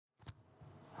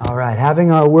All right,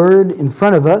 having our word in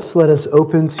front of us, let us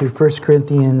open to 1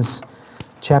 Corinthians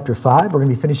chapter 5. We're going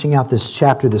to be finishing out this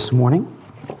chapter this morning.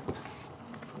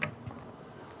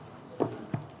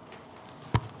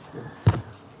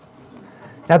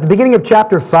 Now, at the beginning of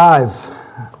chapter 5,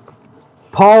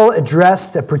 Paul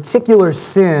addressed a particular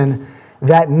sin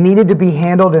that needed to be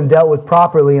handled and dealt with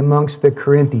properly amongst the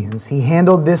Corinthians. He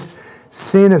handled this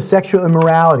sin of sexual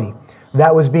immorality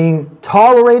that was being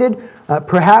tolerated,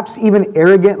 perhaps even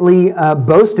arrogantly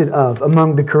boasted of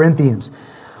among the Corinthians.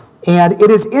 And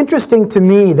it is interesting to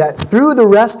me that through the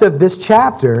rest of this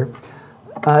chapter,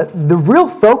 the real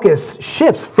focus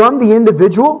shifts from the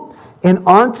individual and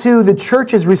onto the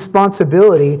church's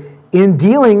responsibility in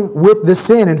dealing with the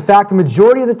sin. In fact, the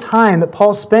majority of the time that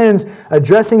Paul spends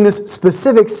addressing this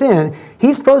specific sin,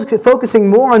 he's focusing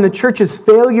more on the church's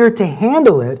failure to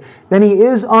handle it than he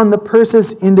is on the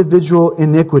person's individual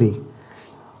iniquity.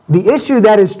 The issue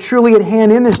that is truly at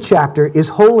hand in this chapter is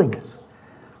holiness.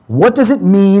 What does it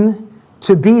mean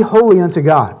to be holy unto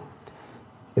God?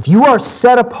 If you are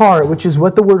set apart, which is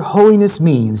what the word holiness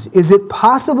means, is it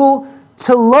possible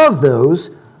to love those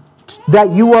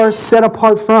that you are set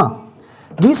apart from?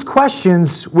 These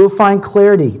questions will find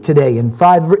clarity today in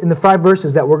the 5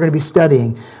 verses that we're going to be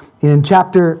studying in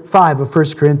chapter 5 of 1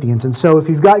 Corinthians. And so if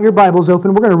you've got your Bibles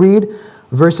open, we're going to read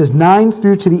verses 9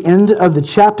 through to the end of the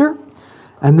chapter,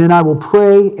 and then I will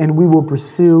pray and we will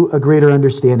pursue a greater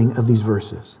understanding of these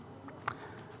verses.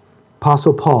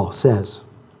 Apostle Paul says,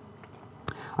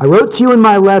 I wrote to you in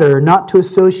my letter not to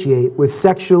associate with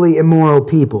sexually immoral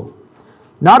people,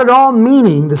 not at all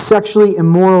meaning the sexually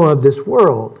immoral of this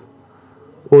world,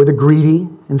 or the greedy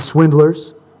and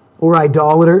swindlers, or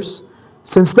idolaters,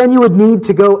 since then you would need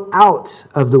to go out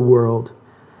of the world.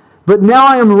 But now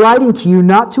I am writing to you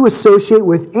not to associate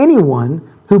with anyone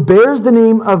who bears the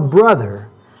name of brother,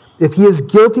 if he is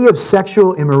guilty of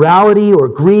sexual immorality or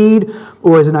greed,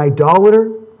 or is an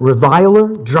idolater, reviler,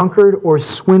 drunkard, or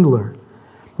swindler,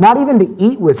 not even to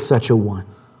eat with such a one.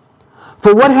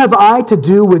 For what have I to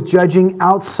do with judging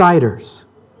outsiders?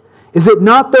 Is it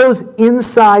not those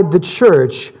inside the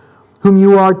church whom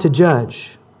you are to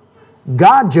judge?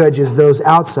 God judges those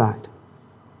outside.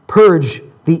 Purge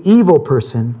the evil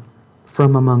person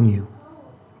from among you.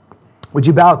 Would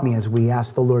you bow with me as we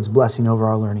ask the Lord's blessing over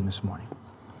our learning this morning?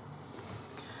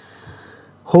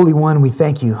 Holy One, we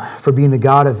thank you for being the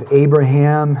God of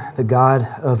Abraham, the God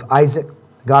of Isaac,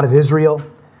 the God of Israel,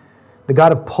 the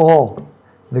God of Paul,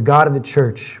 the God of the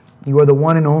church. You are the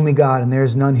one and only God, and there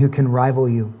is none who can rival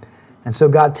you. And so,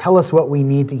 God, tell us what we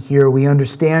need to hear. We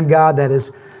understand, God, that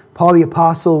as Paul the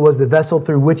Apostle was the vessel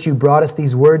through which you brought us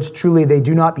these words, truly they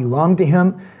do not belong to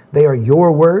him. They are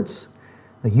your words,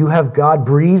 that you have, God,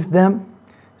 breathed them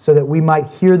so that we might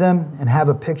hear them and have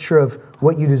a picture of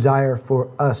what you desire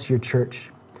for us, your church.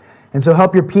 And so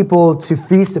help your people to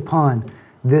feast upon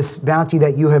this bounty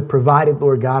that you have provided,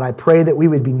 Lord God. I pray that we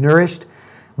would be nourished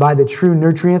by the true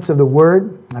nutrients of the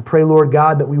word. I pray, Lord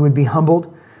God, that we would be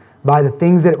humbled by the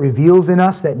things that it reveals in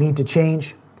us that need to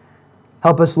change.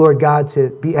 Help us, Lord God, to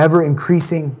be ever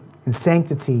increasing in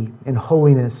sanctity and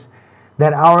holiness,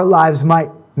 that our lives might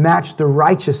match the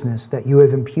righteousness that you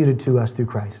have imputed to us through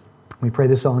Christ. We pray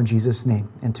this all in Jesus' name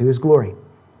and to his glory.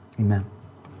 Amen.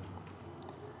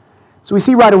 So we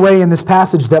see right away in this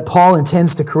passage that Paul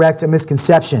intends to correct a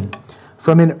misconception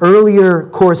from an earlier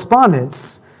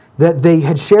correspondence that they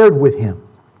had shared with him.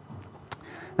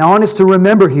 Now, I want us to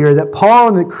remember here that Paul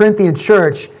and the Corinthian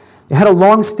church, they had a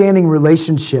long-standing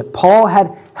relationship. Paul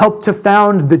had helped to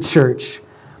found the church.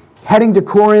 Heading to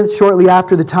Corinth shortly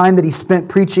after the time that he spent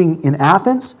preaching in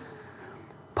Athens,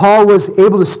 Paul was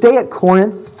able to stay at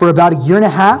Corinth for about a year and a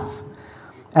half.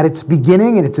 At its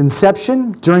beginning and its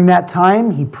inception, during that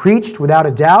time, he preached without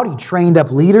a doubt. He trained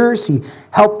up leaders. He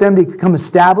helped them to become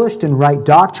established in right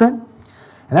doctrine.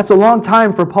 And that's a long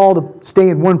time for Paul to stay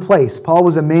in one place. Paul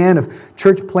was a man of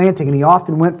church planting, and he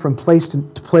often went from place to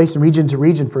place and region to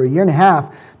region for a year and a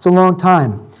half. It's a long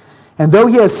time. And though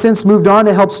he has since moved on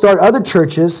to help start other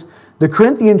churches, the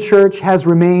Corinthian church has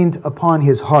remained upon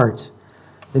his heart.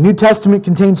 The New Testament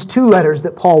contains 2 letters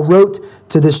that Paul wrote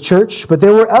to this church, but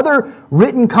there were other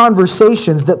written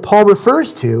conversations that Paul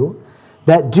refers to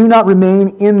that do not remain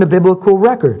in the biblical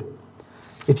record.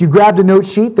 If you grabbed a note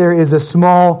sheet, there is a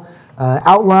small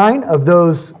outline of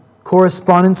those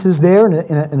correspondences there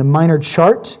in a minor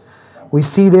chart. We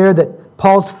see there that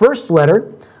Paul's first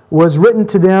letter was written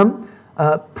to them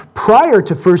prior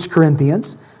to 1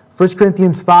 Corinthians. 1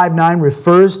 Corinthians 5:9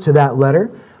 refers to that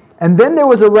letter. And then there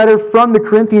was a letter from the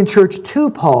Corinthian church to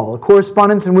Paul, a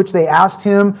correspondence in which they asked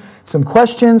him some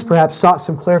questions, perhaps sought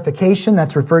some clarification.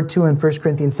 That's referred to in 1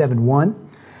 Corinthians 7:1.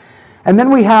 And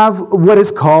then we have what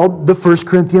is called the First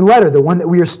Corinthian letter, the one that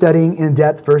we are studying in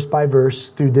depth verse by verse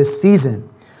through this season.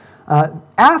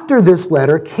 After this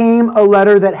letter came a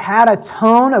letter that had a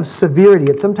tone of severity.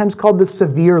 It's sometimes called the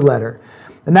severe letter.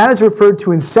 And that is referred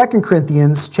to in 2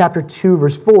 Corinthians chapter 2,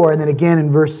 verse 4, and then again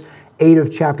in verse 8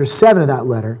 of chapter 7 of that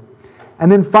letter.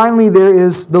 And then finally there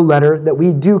is the letter that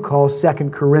we do call 2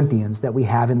 Corinthians that we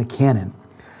have in the canon.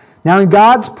 Now in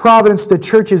God's providence, the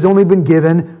church has only been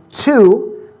given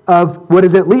 2 of what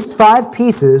is at least 5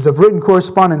 pieces of written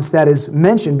correspondence that is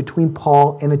mentioned between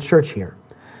Paul and the church here.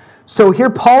 So here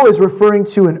Paul is referring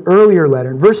to an earlier letter.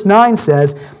 And verse 9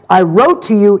 says, I wrote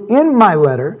to you in my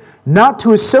letter not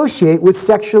to associate with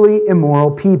sexually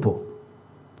immoral people.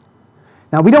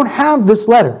 Now we don't have this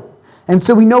letter, and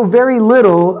so we know very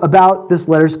little about this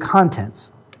letter's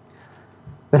contents.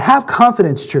 But have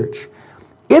confidence, church.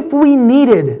 If we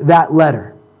needed that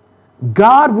letter,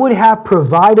 God would have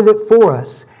provided it for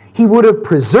us. He would have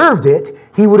preserved it.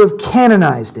 He would have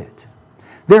canonized it.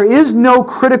 There is no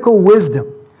critical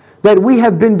wisdom that we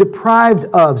have been deprived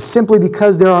of simply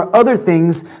because there are other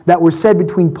things that were said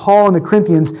between Paul and the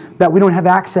Corinthians that we don't have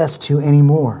access to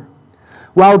anymore.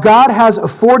 While God has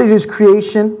afforded His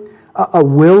creation a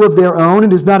will of their own,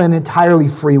 it is not an entirely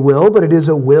free will, but it is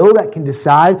a will that can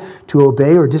decide to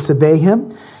obey or disobey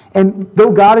Him. And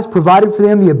though God has provided for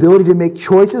them the ability to make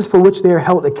choices for which they are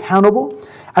held accountable,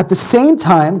 at the same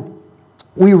time,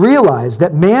 we realize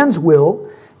that man's will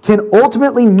can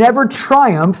ultimately never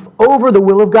triumph over the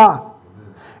will of God.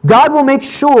 God will make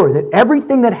sure that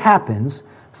everything that happens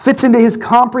fits into His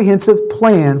comprehensive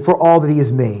plan for all that He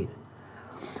has made.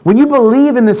 When you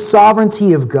believe in the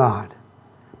sovereignty of God,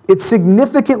 it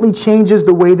significantly changes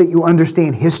the way that you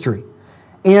understand history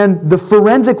and the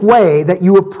forensic way that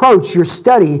you approach your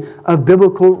study of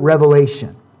biblical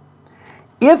revelation.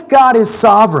 If God is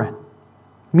sovereign,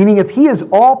 meaning if He is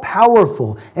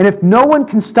all-powerful, and if no one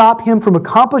can stop Him from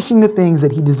accomplishing the things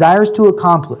that He desires to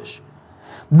accomplish,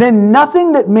 then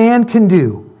nothing that man can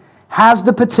do has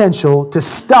the potential to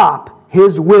stop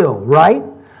His will, right?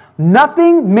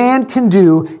 Nothing man can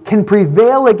do can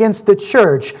prevail against the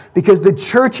church because the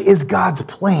church is God's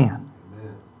plan.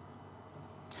 Amen.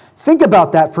 Think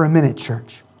about that for a minute,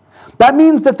 church. That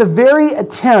means that the very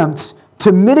attempt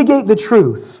to mitigate the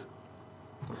truth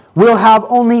will have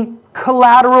only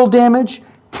collateral damage,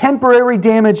 temporary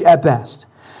damage at best.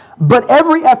 But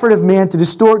every effort of man to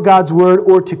distort God's word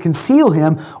or to conceal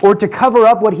Him or to cover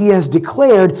up what He has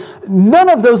declared, none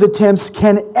of those attempts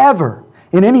can ever,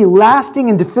 in any lasting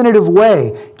and definitive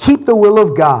way, keep the will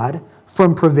of God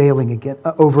from prevailing again,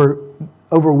 over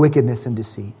wickedness and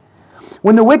deceit.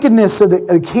 When the wickedness of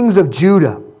the kings of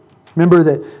Judah, remember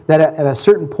that at a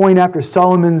certain point after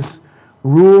Solomon's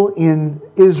rule in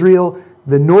Israel,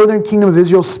 the northern kingdom of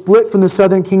Israel split from the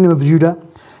southern kingdom of Judah.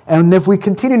 And if we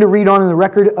continue to read on in the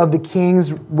record of the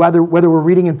kings, whether we're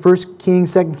reading in 1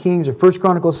 Kings, 2 Kings, or 1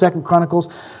 Chronicles, 2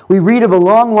 Chronicles, we read of a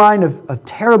long line of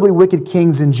terribly wicked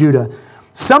kings in Judah,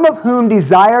 some of whom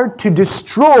desired to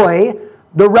destroy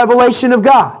the revelation of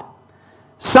God.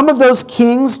 Some of those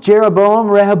kings, Jeroboam,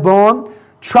 Rehoboam,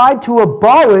 tried to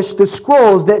abolish the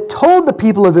scrolls that told the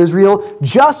people of Israel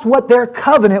just what their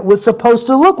covenant was supposed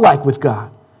to look like with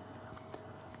God.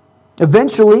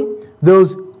 Eventually,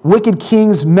 those wicked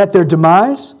kings met their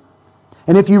demise.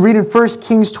 And if you read in 1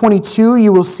 Kings 22,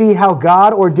 you will see how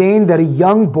God ordained that a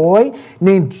young boy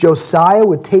named Josiah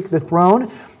would take the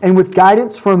throne. And with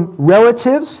guidance from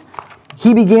relatives,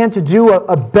 he began to do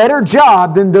a better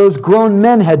job than those grown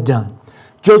men had done.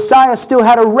 Josiah still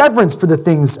had a reverence for the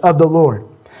things of the Lord.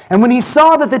 And when he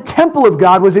saw that the temple of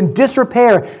God was in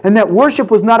disrepair and that worship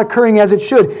was not occurring as it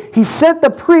should, he sent the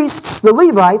priests, the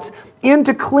Levites, in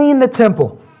to clean the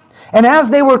temple. And as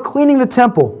they were cleaning the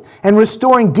temple and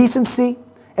restoring decency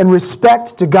and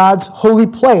respect to God's holy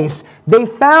place, they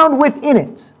found within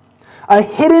it a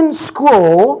hidden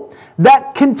scroll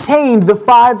that contained the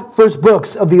 5 first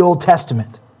books of the Old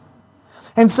Testament.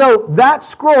 And so that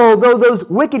scroll, though those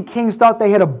wicked kings thought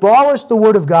they had abolished the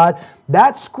Word of God,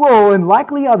 that scroll, and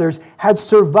likely others, had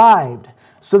survived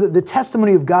so that the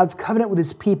testimony of God's covenant with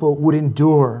His people would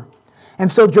endure.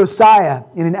 And so Josiah,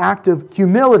 in an act of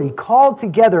humility, called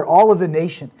together all of the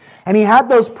nation. And he had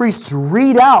those priests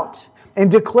read out and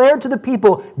declare to the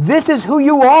people, this is who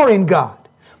you are in God.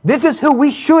 This is who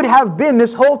we should have been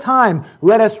this whole time.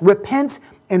 Let us repent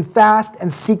and fast and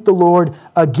seek the Lord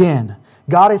again.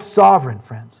 God is sovereign,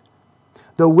 friends.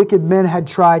 Though wicked men had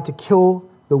tried to kill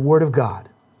the Word of God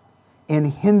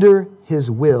and hinder His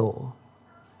will,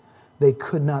 they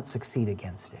could not succeed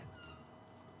against it.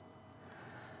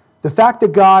 The fact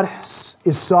that God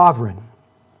is sovereign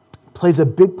plays a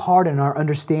big part in our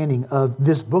understanding of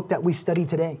this book that we study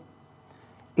today.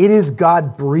 It is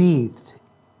God-breathed.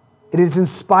 It is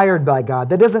inspired by God.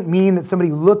 That doesn't mean that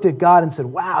somebody looked at God and said,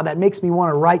 wow, that makes me want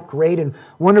to write great and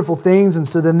wonderful things, and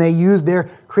so then they use their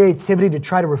creativity to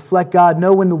try to reflect God.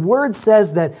 No, when the Word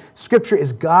says that Scripture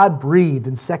is God-breathed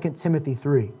in 2 Timothy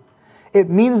 3, it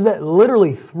means that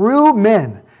literally through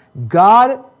men,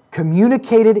 God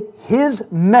communicated His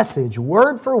message,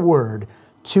 word for word,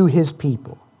 to His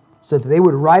people, so that they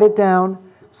would write it down,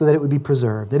 so that it would be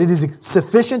preserved. That it is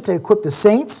sufficient to equip the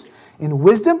saints in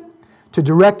wisdom, to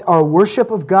direct our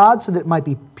worship of God so that it might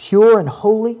be pure and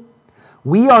holy.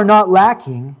 We are not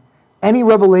lacking any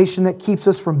revelation that keeps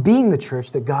us from being the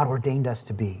church that God ordained us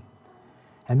to be.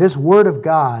 And this Word of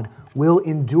God will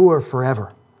endure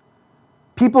forever.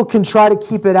 People can try to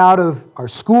keep it out of our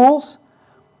schools.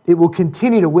 It will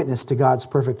continue to witness to God's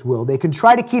perfect will. They can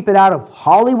try to keep it out of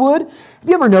Hollywood. Have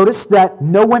you ever noticed that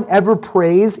no one ever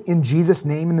prays in Jesus'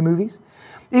 name in the movies?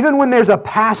 Even when there's a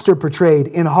pastor portrayed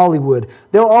in Hollywood,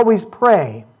 they'll always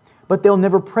pray, but they'll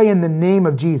never pray in the name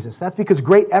of Jesus. That's because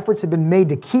great efforts have been made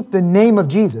to keep the name of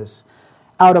Jesus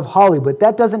out of Hollywood.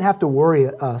 That doesn't have to worry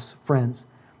us, friends.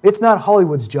 It's not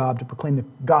Hollywood's job to proclaim the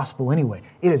gospel anyway.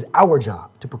 It is our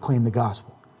job to proclaim the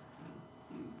gospel.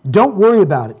 Don't worry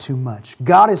about it too much.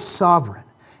 God is sovereign,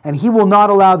 and He will not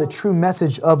allow the true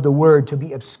message of the Word to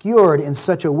be obscured in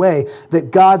such a way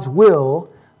that God's will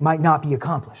might not be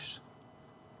accomplished.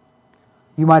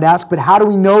 You might ask, but how do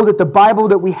we know that the Bible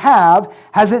that we have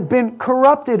hasn't been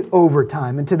corrupted over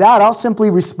time? And to that, I'll simply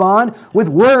respond with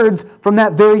words from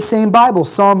that very same Bible,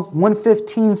 Psalm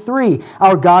 115:3.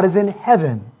 Our God is in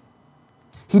heaven.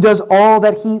 He does all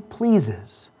that He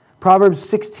pleases. Proverbs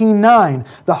 16:9.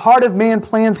 The heart of man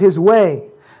plans his way,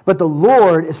 but the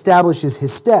Lord establishes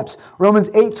his steps. Romans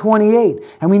 8:28.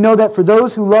 And we know that for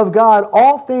those who love God,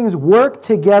 all things work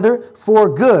together for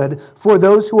good for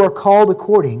those who are called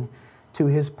according to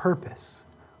His purpose.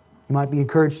 You might be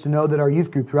encouraged to know that our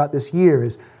youth group throughout this year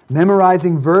is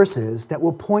memorizing verses that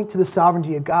will point to the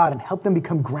sovereignty of God and help them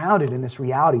become grounded in this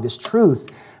reality, this truth,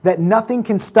 that nothing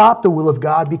can stop the will of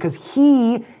God because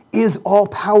He is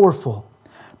all-powerful.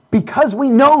 Because we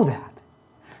know that,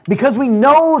 because we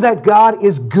know that God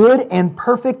is good and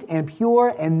perfect and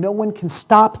pure and no one can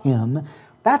stop Him,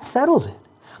 that settles it.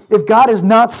 If God is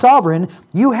not sovereign,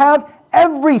 you have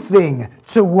everything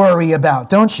to worry about,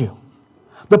 don't you?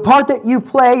 The part that you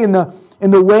play in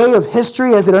the way of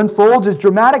history as it unfolds is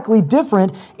dramatically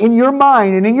different in your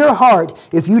mind and in your heart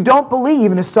if you don't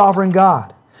believe in a sovereign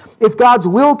God. If God's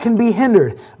will can be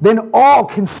hindered, then all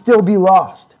can still be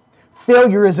lost.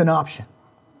 Failure is an option.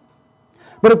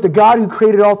 But if the God who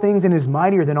created all things and is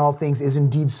mightier than all things is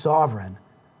indeed sovereign,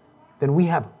 then we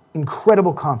have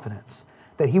incredible confidence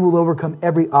that He will overcome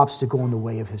every obstacle in the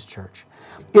way of His church.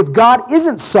 If God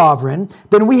isn't sovereign,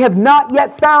 then we have not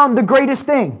yet found the greatest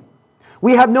thing.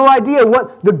 We have no idea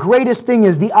what the greatest thing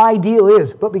is, the ideal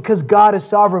is. But because God is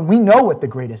sovereign, we know what the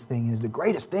greatest thing is. The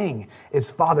greatest thing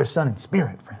is Father, Son, and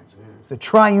Spirit, friends. It's the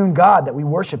triune God that we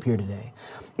worship here today.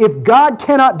 If God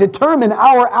cannot determine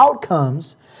our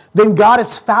outcomes, then God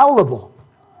is fallible.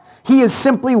 He is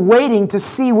simply waiting to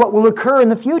see what will occur in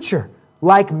the future,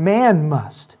 like man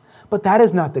must. But that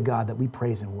is not the God that we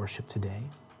praise and worship today.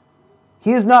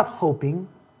 He is not hoping.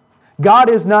 God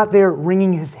is not there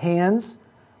wringing His hands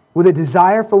with a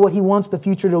desire for what He wants the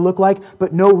future to look like,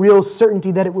 but no real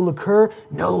certainty that it will occur.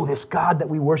 No, this God that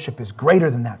we worship is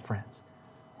greater than that, friends.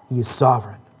 He is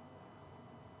sovereign.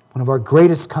 One of our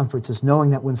greatest comforts is knowing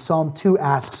that when Psalm 2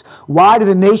 asks, why do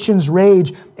the nations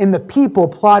rage and the people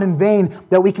plot in vain,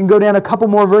 that we can go down a couple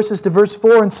more verses to verse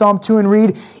 4 in Psalm 2 and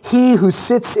read, He who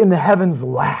sits in the heavens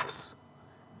laughs.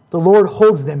 The Lord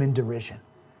holds them in derision.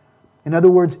 In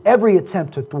other words, every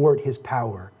attempt to thwart His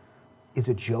power is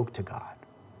a joke to God.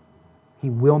 He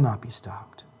will not be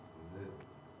stopped.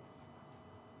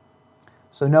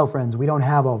 So no, friends, we don't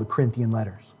have all the Corinthian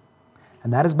letters.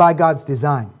 And that is by God's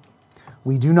design.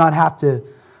 We do not have to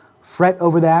fret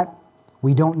over that.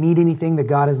 We don't need anything that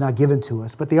God has not given to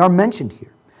us, but they are mentioned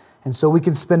here. And so we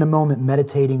can spend a moment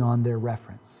meditating on their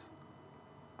reference.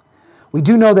 We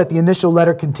do know that the initial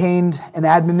letter contained an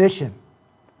admonition,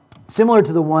 similar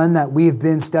to the one that we've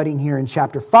been studying here in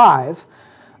chapter 5,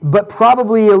 but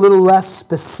probably a little less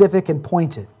specific and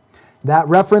pointed. That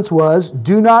reference was,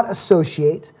 do not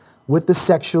associate with the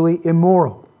sexually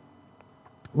immoral.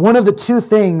 One of two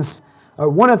things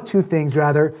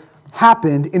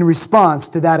happened in response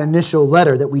to that initial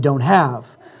letter that we don't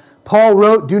have. Paul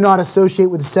wrote, do not associate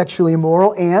with the sexually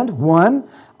immoral, and one,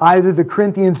 either the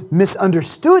Corinthians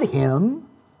misunderstood him,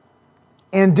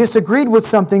 and disagreed with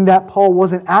something that Paul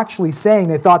wasn't actually saying.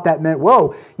 They thought that meant,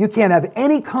 whoa, you can't have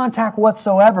any contact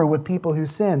whatsoever with people who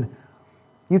sin.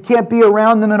 You can't be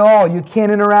around them at all. You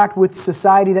can't interact with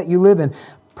society that you live in.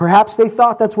 Perhaps they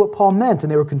thought that's what Paul meant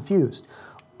and they were confused.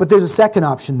 But there's a second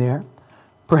option there.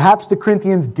 Perhaps the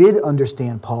Corinthians did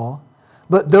understand Paul,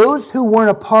 but those who weren't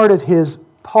a part of his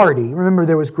party, remember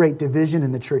there was great division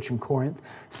in the church in Corinth.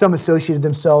 Some associated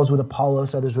themselves with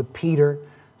Apollos, others with Peter.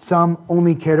 Some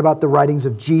only cared about the writings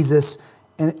of Jesus,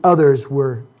 and others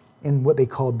were in what they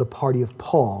called the party of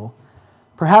Paul.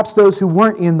 Perhaps those who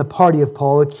weren't in the party of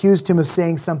Paul accused him of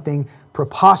saying something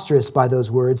preposterous by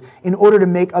those words in order to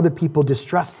make other people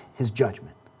distrust his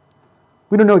judgment.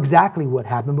 We don't know exactly what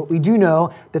happened, but we do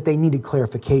know that they needed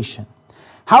clarification.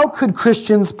 How could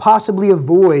Christians possibly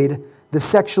avoid the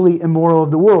sexually immoral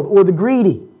of the world, or the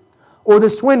greedy, or the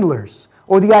swindlers,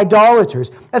 or the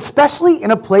idolaters, especially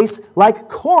in a place like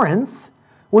Corinth,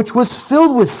 which was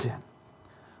filled with sin?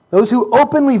 Those who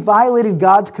openly violated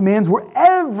God's commands were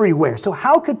everywhere. So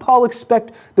how could Paul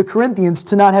expect the Corinthians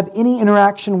to not have any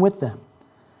interaction with them?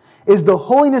 Is the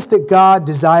holiness that God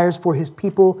desires for his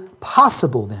people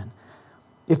possible then,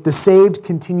 if the saved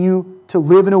continue to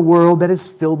live in a world that is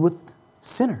filled with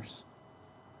sinners?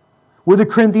 Were the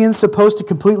Corinthians supposed to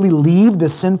completely leave the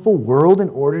sinful world in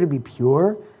order to be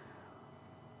pure?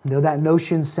 And though that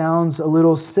notion sounds a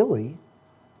little silly,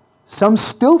 some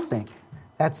still think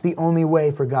that's the only way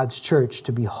for God's church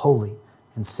to be holy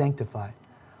and sanctified.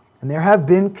 And there have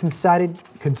been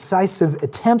concisive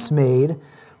attempts made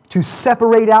to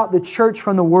separate out the church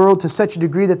from the world to such a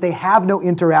degree that they have no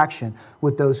interaction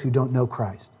with those who don't know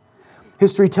Christ.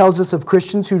 History tells us of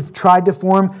Christians who've tried to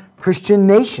form Christian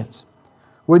nations,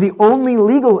 where the only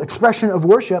legal expression of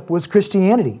worship was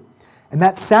Christianity. And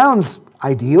that sounds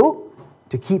ideal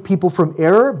to keep people from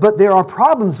error, but there are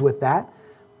problems with that.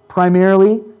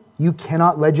 Primarily, you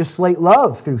cannot legislate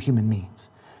love through human means.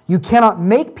 You cannot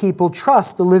make people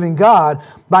trust the living God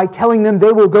by telling them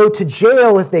they will go to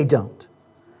jail if they don't.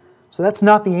 So that's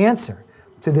not the answer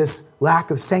to this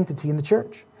lack of sanctity in the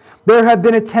church. There have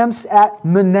been attempts at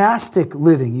monastic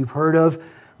living. You've heard of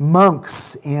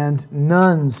monks and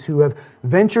nuns who have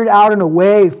ventured out and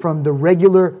away from the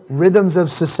regular rhythms of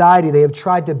society. They have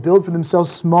tried to build for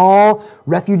themselves small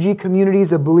refugee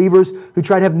communities of believers who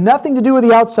try to have nothing to do with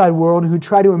the outside world and who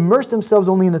try to immerse themselves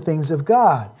only in the things of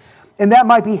God. And that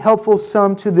might be helpful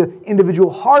some to the individual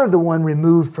heart of the one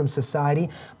removed from society,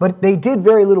 but they did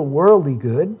very little worldly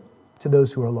good to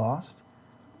those who are lost.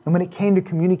 And when it came to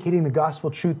communicating the gospel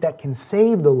truth that can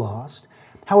save the lost,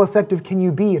 how effective can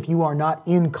you be if you are not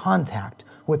in contact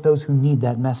with those who need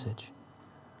that message?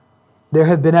 There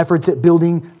have been efforts at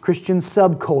building Christian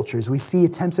subcultures. We see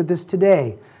attempts at this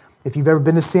today. If you've ever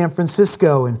been to San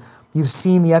Francisco and you've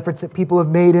seen the efforts that people have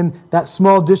made in that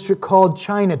small district called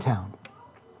Chinatown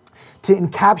to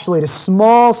encapsulate a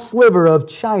small sliver of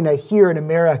China here in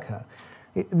America.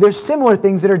 There's similar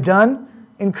things that are done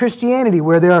in Christianity,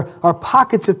 where there are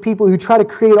pockets of people who try to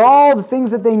create all the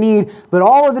things that they need, but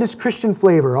all of it is Christian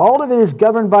flavor. All of it is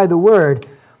governed by the Word.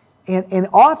 And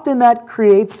often that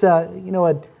creates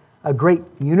a great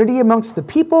unity amongst the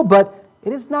people, but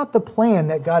it is not the plan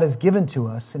that God has given to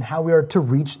us and how we are to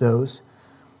reach those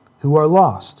who are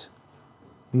lost.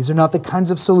 These are not the kinds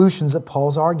of solutions that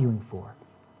Paul's arguing for.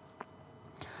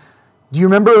 Do you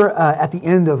remember at the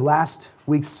end of last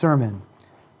week's sermon,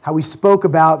 how we spoke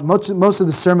about, most of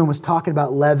the sermon was talking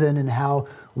about leaven and how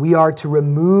we are to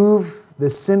remove the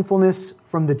sinfulness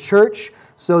from the church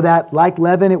so that, like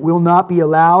leaven, it will not be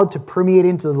allowed to permeate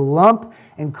into the lump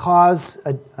and cause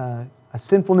a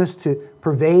sinfulness to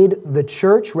pervade the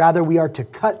church. Rather, we are to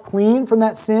cut clean from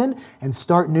that sin and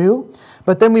start new.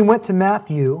 But then we went to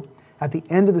Matthew at the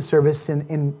end of the service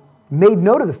and made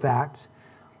note of the fact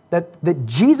that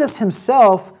Jesus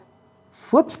himself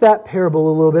flips that parable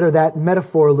a little bit, or that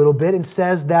metaphor a little bit, and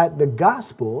says that the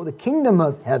gospel, the kingdom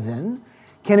of heaven,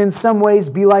 can in some ways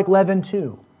be like leaven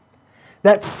too.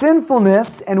 That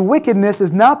sinfulness and wickedness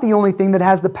is not the only thing that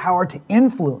has the power to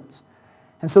influence.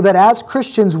 And so that as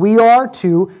Christians, we are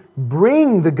to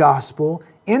bring the gospel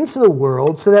into the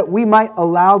world so that we might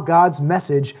allow God's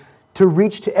message to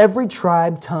reach to every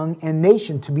tribe, tongue, and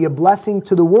nation, to be a blessing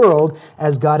to the world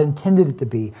as God intended it to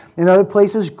be. In other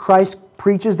places, Christ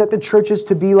preaches that the church is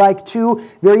to be like two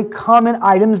very common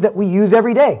items that we use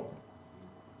every day.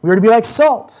 We are to be like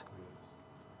salt.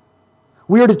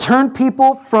 We are to turn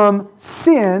people from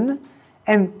sin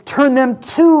and turn them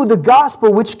to the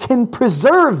gospel, which can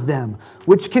preserve them,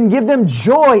 which can give them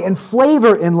joy and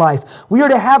flavor in life. We are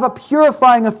to have a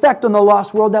purifying effect on the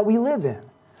lost world that we live in.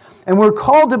 And we're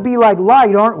called to be like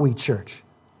light, aren't we, church?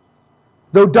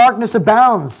 Though darkness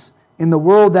abounds in the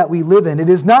world that we live in. It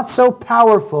is not so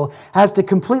powerful as to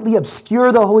completely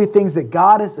obscure the holy things that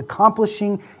God is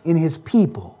accomplishing in His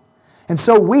people. And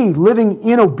so we, living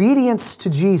in obedience to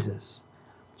Jesus,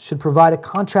 should provide a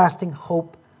contrasting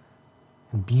hope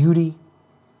and beauty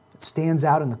that stands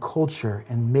out in the culture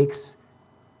and makes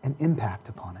an impact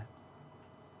upon it.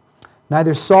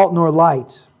 Neither salt nor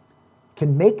light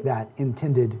can make that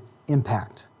intended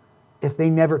impact if they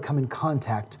never come in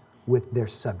contact with their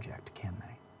subject, can they?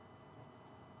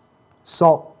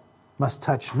 Salt must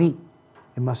touch meat.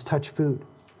 It must touch food.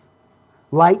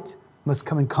 Light must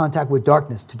come in contact with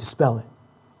darkness to dispel it.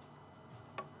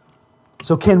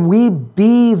 So can we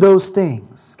be those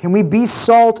things? Can we be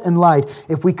salt and light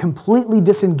if we completely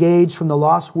disengage from the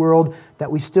lost world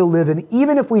that we still live in,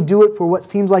 even if we do it for what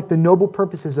seems like the noble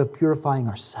purposes of purifying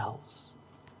ourselves?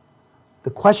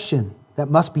 The question that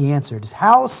must be answered is,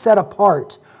 how set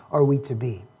apart are we to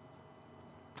be?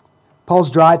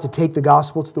 Paul's drive to take the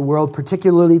gospel to the world,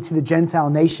 particularly to the Gentile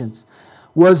nations,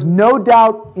 was no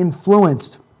doubt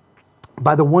influenced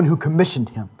by the one who commissioned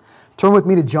him. Turn with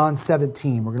me to John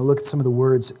 17. We're going to look at some of the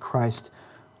words that Christ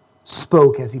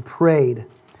spoke as He prayed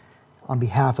on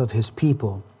behalf of His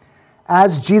people.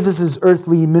 As Jesus'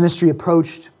 earthly ministry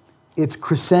approached its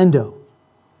crescendo,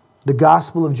 the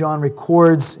Gospel of John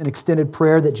records an extended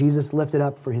prayer that Jesus lifted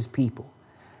up for His people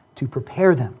to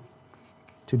prepare them,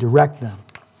 to direct them,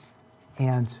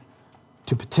 and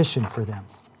to petition for them.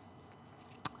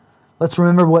 Let's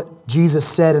remember what Jesus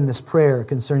said in this prayer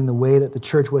concerning the way that the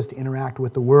church was to interact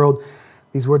with the world.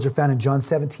 These words are found in John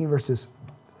 17, verses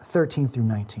 13 through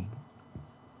 19.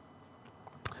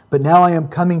 But now I am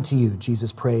coming to you,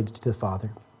 Jesus prayed to the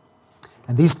Father.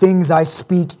 And these things I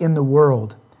speak in the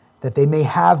world, that they may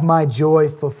have my joy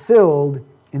fulfilled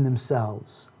in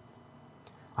themselves.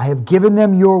 I have given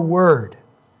them your word,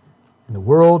 and the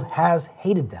world has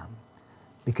hated them,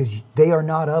 because they are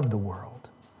not of the world,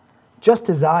 just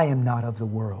as I am not of the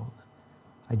world.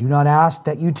 I do not ask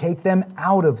that you take them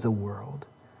out of the world,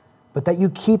 but that you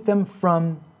keep them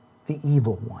from the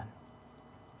evil one.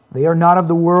 They are not of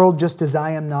the world, just as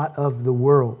I am not of the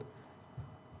world.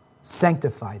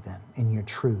 Sanctify them in your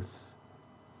truth.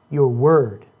 Your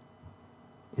word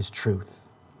is truth.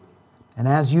 And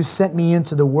as you sent me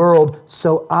into the world,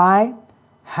 so I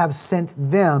have sent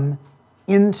them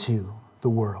into the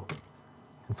world.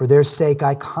 And for their sake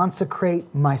I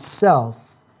consecrate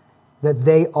myself, that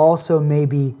they also may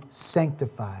be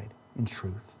sanctified in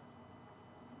truth.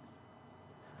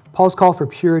 Paul's call for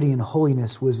purity and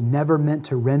holiness was never meant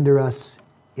to render us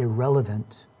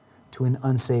irrelevant to an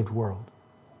unsaved world.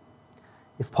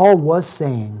 If Paul was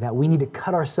saying that we need to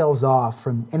cut ourselves off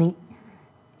from any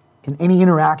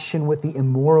interaction with the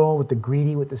immoral, with the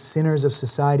greedy, with the sinners of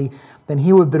society, then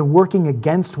he would have been working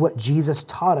against what Jesus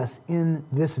taught us in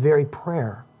this very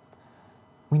prayer.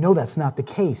 We know that's not the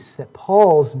case, that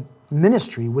Paul's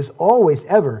ministry was always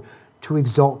ever to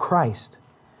exalt Christ.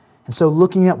 And so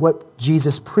looking at what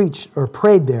Jesus preached, or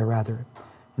prayed there rather,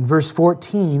 in verse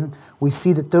 14, we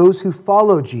see that those who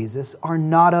follow Jesus are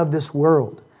not of this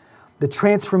world. The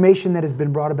transformation that has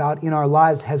been brought about in our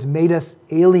lives has made us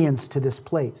aliens to this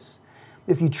place.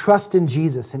 If you trust in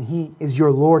Jesus and He is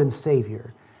your Lord and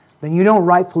Savior, then you don't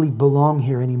rightfully belong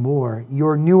here anymore.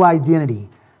 Your new identity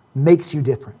makes you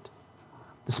different.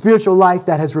 The spiritual life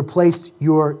that has replaced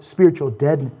your spiritual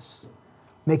deadness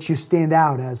makes you stand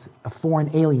out as a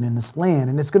foreign alien in this land.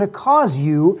 And it's going to cause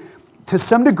you, to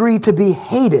some degree, to be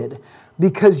hated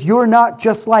because you're not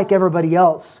just like everybody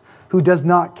else who does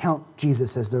not count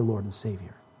Jesus as their Lord and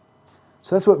Savior.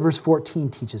 So that's what verse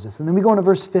 14 teaches us. And then we go into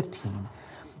verse 15.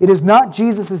 It is not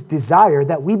Jesus' desire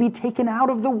that we be taken out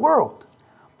of the world.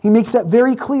 He makes that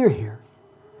very clear here.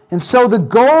 And so the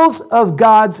goals of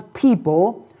God's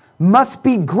people must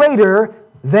be greater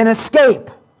than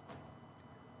escape.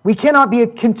 We cannot be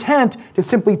content to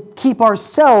simply keep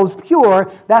ourselves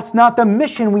pure. That's not the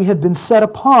mission we have been set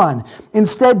upon.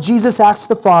 Instead, Jesus asks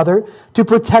the Father to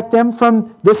protect them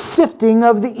from the sifting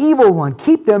of the evil one.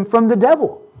 Keep them from the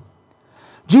devil.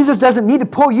 Jesus doesn't need to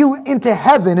pull you into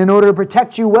heaven in order to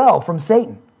protect you well from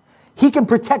Satan. He can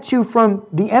protect you from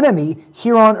the enemy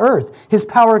here on earth. His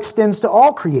power extends to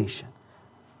all creation.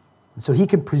 And so He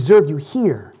can preserve you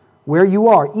here, where you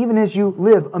are, even as you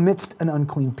live amidst an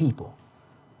unclean people.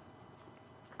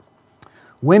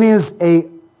 When is a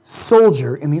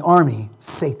soldier in the army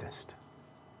safest?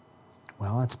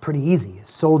 Well, that's pretty easy. A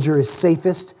soldier is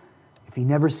safest if he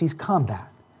never sees combat,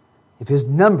 if his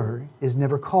number is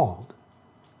never called.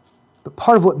 But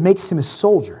part of what makes him a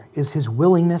soldier is his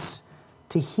willingness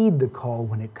to heed the call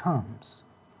when it comes.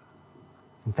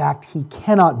 In fact, he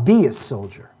cannot be a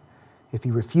soldier if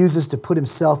he refuses to put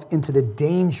himself into the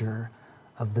danger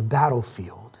of the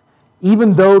battlefield,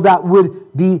 even though that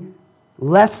would be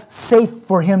less safe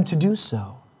for him to do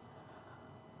so.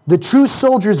 The true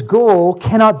soldier's goal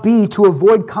cannot be to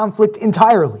avoid conflict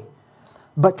entirely,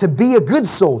 but to be a good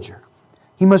soldier,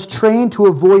 he must train to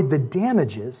avoid the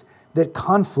damages that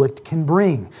conflict can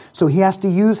bring. So he has to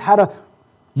use how to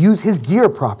use his gear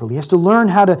properly. He has to learn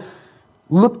how to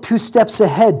look 2 steps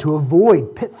ahead to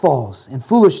avoid pitfalls and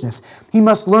foolishness. He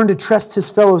must learn to trust his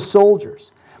fellow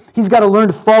soldiers. He's got to learn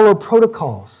to follow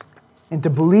protocols and to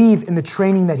believe in the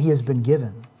training that he has been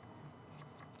given.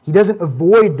 He doesn't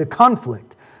avoid the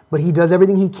conflict, but he does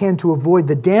everything he can to avoid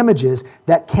the damages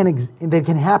that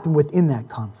can happen within that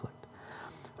conflict.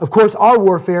 Of course, our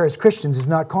warfare as Christians is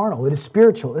not carnal. It is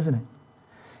spiritual, isn't it?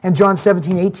 And John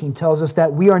 17:18 tells us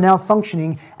that we are now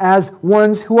functioning as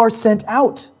ones who are sent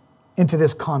out into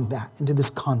this combat, into this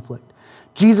conflict.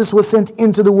 Jesus was sent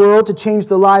into the world to change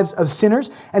the lives of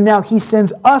sinners, and now he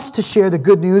sends us to share the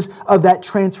good news of that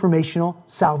transformational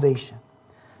salvation.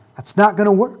 That's not going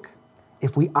to work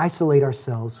if we isolate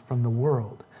ourselves from the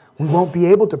world. We won't be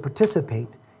able to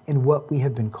participate in what we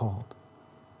have been called.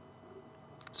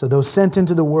 So those sent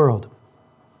into the world,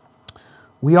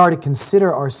 we are to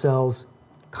consider ourselves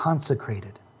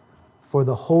consecrated for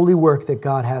the holy work that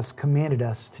God has commanded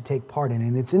us to take part in.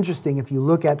 And it's interesting, if you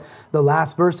look at the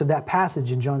last verse of that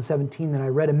passage in John 17 that I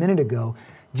read a minute ago,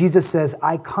 Jesus says,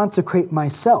 I consecrate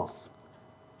myself.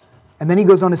 And then he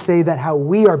goes on to say that how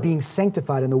we are being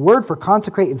sanctified. And the word for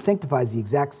consecrate and sanctify is the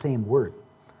exact same word,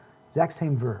 exact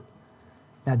same verb.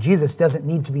 Now, Jesus doesn't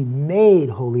need to be made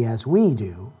holy as we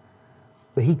do,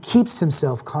 but he keeps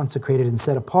himself consecrated and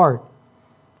set apart.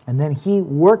 And then he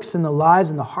works in the lives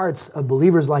and the hearts of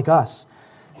believers like us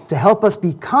to help us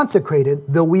be consecrated,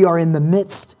 though we are in the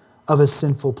midst of a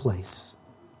sinful place.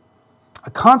 A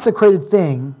consecrated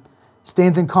thing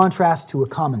stands in contrast to a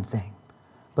common thing,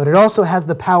 but it also has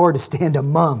the power to stand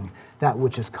among that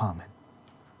which is common.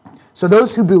 So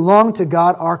those who belong to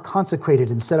God are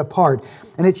consecrated and set apart,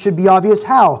 and it should be obvious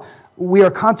how. We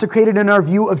are consecrated in our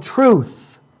view of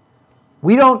truth.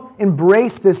 We don't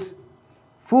embrace this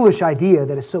foolish idea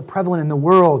that is so prevalent in the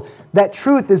world that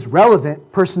truth is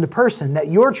relevant person to person, that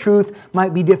your truth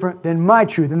might be different than my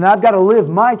truth, and that I've got to live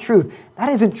my truth. That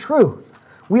isn't truth.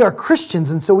 We are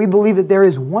Christians, and so we believe that there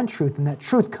is one truth, and that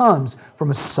truth comes from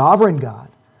a sovereign God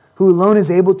who alone is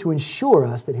able to ensure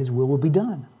us that his will be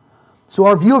done. So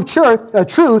our view of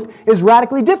truth is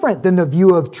radically different than the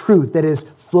view of truth that is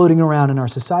floating around in our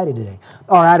society today.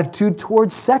 Our attitude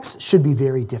towards sex should be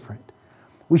very different.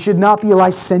 We should not be a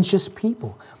licentious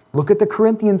people. Look at the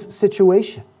Corinthians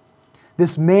situation.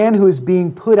 This man who is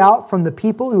being put out from the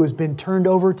people, who has been turned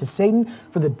over to Satan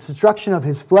for the destruction of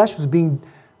his flesh, was being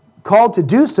called to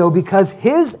do so because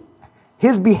his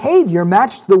behavior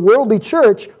matched the worldly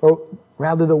church, or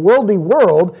rather the worldly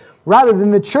world, rather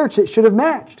than the church it should have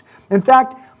matched. In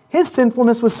fact, his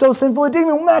sinfulness was so sinful it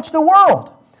didn't even match the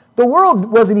world. The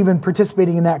world wasn't even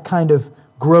participating in that kind of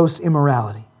gross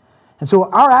immorality. And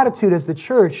so our attitude as the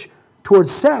church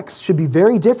towards sex should be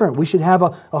very different. We should have a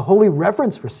holy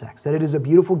reverence for sex, that it is a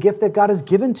beautiful gift that God has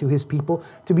given to his people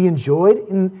to be enjoyed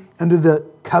under the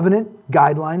covenant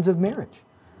guidelines of marriage.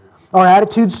 Our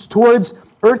attitudes towards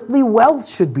earthly wealth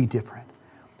should be different.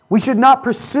 We should not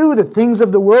pursue the things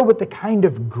of the world with the kind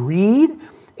of greed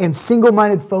and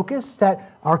single-minded focus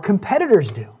that our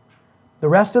competitors do. The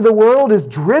rest of the world is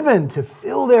driven to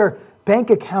fill their bank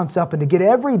accounts up and to get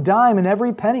every dime and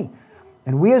every penny.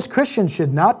 And we as Christians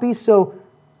should not be so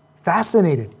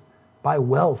fascinated by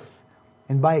wealth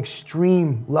and by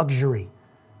extreme luxury.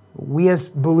 We as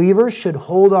believers should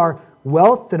hold our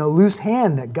wealth in a loose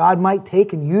hand that God might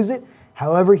take and use it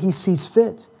however he sees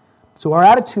fit. So our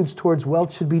attitudes towards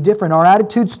wealth should be different. Our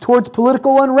attitudes towards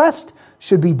political unrest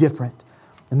should be different.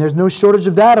 And there's no shortage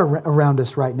of that around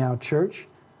us right now, church.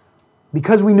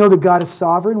 Because we know that God is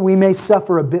sovereign, we may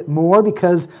suffer a bit more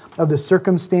because of the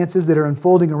circumstances that are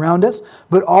unfolding around us,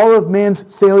 but all of man's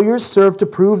failures serve to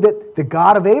prove that the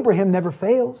God of Abraham never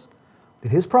fails,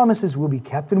 that his promises will be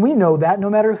kept, and we know that no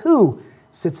matter who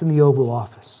sits in the Oval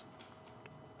Office.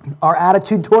 Our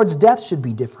attitude towards death should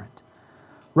be different.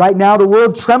 Right now, the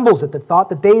world trembles at the thought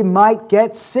that they might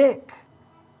get sick.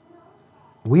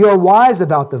 We are wise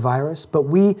about the virus, but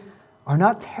we are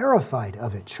not terrified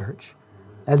of it, church.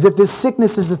 As if this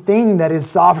sickness is the thing that is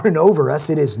sovereign over us.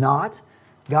 It is not.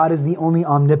 God is the only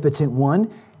omnipotent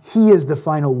one. He is the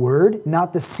final word,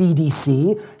 not the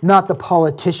CDC, not the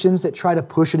politicians that try to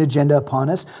push an agenda upon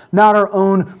us, not our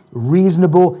own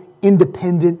reasonable,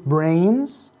 independent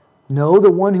brains. No,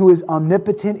 the one who is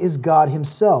omnipotent is God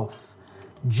himself.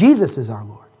 Jesus is our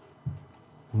Lord.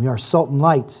 We are salt and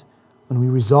light when we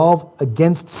resolve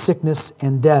against sickness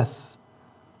and death.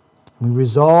 We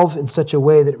resolve in such a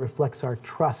way that it reflects our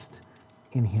trust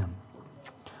in Him.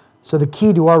 So the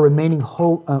key to our remaining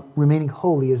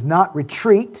holy is not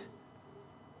retreat,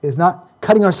 is not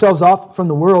cutting ourselves off from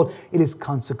the world. It is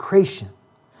consecration.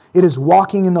 It is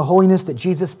walking in the holiness that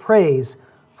Jesus prays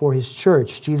for His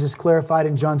church. Jesus clarified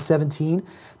in John 17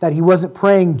 that He wasn't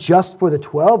praying just for the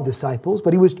 12 disciples,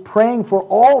 but He was praying for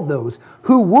all those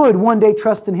who would one day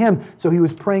trust in Him. So He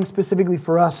was praying specifically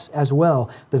for us as well,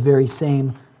 the very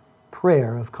same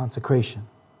prayer of consecration.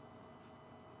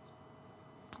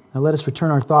 Now let us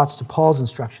return our thoughts to Paul's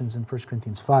instructions in 1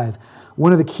 Corinthians 5.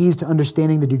 One of the keys to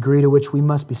understanding the degree to which we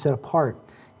must be set apart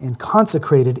and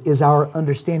consecrated is our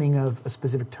understanding of a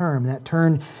specific term. That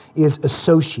term is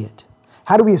associate.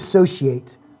 How do we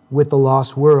associate with the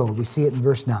lost world? We see it in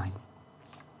verse 9. And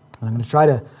I'm going to try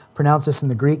to pronounce this in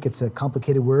the Greek. It's a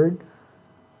complicated word.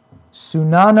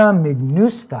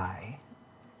 Synonymignoustai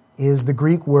is the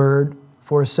Greek word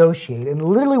for associate. And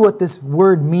literally what this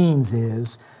word means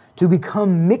is to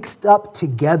become mixed up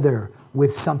together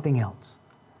with something else.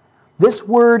 This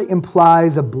word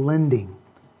implies a blending.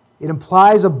 It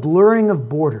implies a blurring of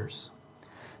borders.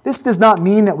 This does not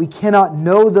mean that we cannot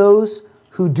know those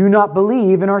who do not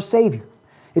believe in our Savior.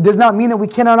 It does not mean that we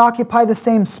cannot occupy the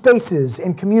same spaces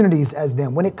and communities as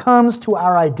them. When it comes to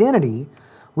our identity,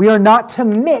 we are not to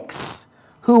mix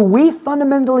who we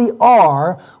fundamentally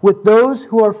are with those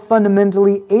who are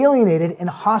fundamentally alienated and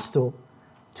hostile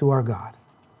to our God.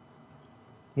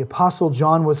 The Apostle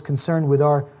John was concerned with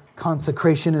our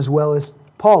consecration as well as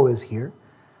Paul is here.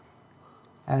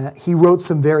 He wrote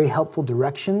some very helpful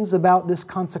directions about this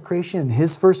consecration in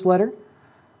his first letter.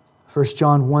 1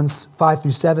 John 1, 5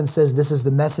 through 7 says, "This is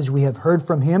the message we have heard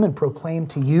from Him and proclaimed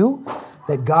to you,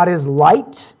 that God is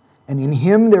light, and in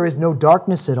Him there is no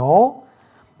darkness at all.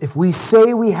 If we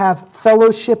say we have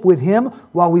fellowship with Him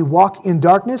while we walk in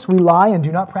darkness, we lie and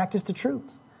do not practice the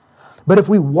truth. But if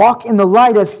we walk in the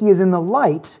light as He is in the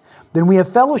light, then we have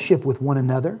fellowship with one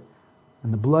another,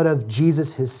 and the blood of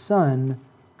Jesus, His Son,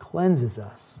 cleanses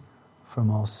us from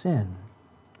all sin."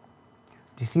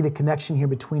 Do you see the connection here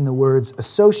between the words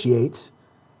associate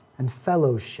and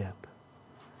fellowship?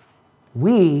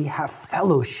 We have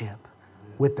fellowship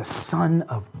with the Son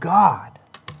of God.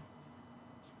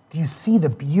 Do you see the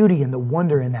beauty and the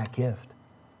wonder in that gift?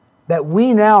 That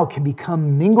we now can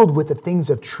become mingled with the things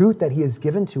of truth that He has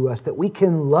given to us, that we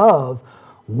can love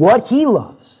what He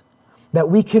loves,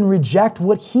 that we can reject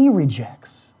what He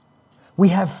rejects. We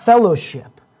have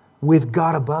fellowship with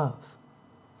God above.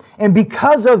 And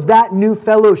because of that new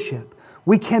fellowship,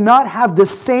 we cannot have the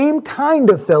same kind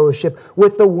of fellowship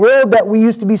with the world that we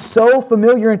used to be so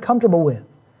familiar and comfortable with.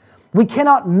 We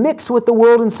cannot mix with the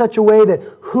world in such a way that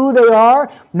who they are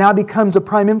now becomes a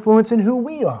prime influence in who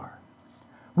we are.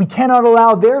 We cannot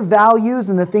allow their values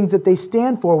and the things that they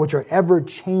stand for, which are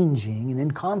ever-changing and in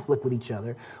conflict with each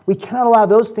other, we cannot allow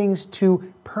those things to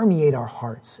permeate our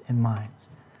hearts and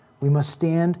minds. We must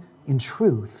stand in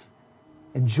truth,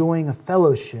 enjoying a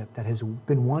fellowship that has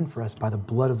been won for us by the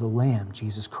blood of the Lamb,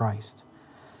 Jesus Christ.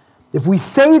 If we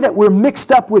say that we're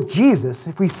mixed up with Jesus,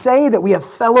 if we say that we have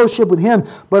fellowship with Him,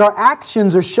 but our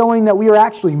actions are showing that we are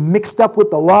actually mixed up with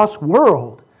the lost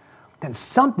world, then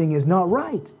something is not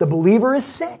right. The believer is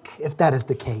sick, if that is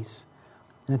the case.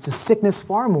 And it's a sickness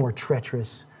far more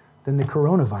treacherous than the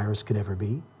coronavirus could ever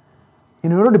be.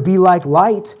 In order to be like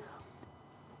light,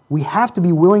 we have to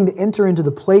be willing to enter into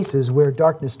the places where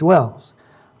darkness dwells.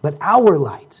 But our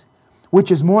light, which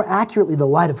is more accurately the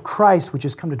light of Christ, which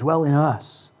has come to dwell in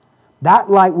us, that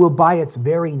light will by its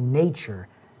very nature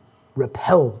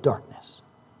repel darkness.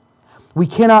 We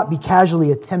cannot be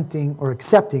casually accepting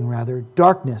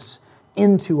darkness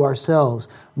into ourselves,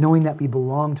 knowing that we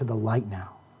belong to the light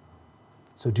now.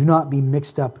 So do not be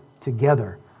mixed up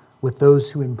together with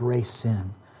those who embrace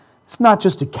sin. It's not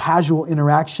just a casual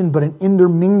interaction, but an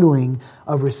intermingling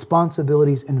of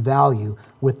responsibilities and value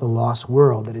with the lost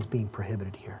world that is being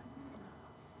prohibited here.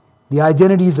 The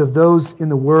identities of those in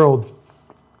the world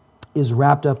is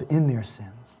wrapped up in their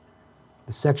sins.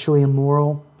 The sexually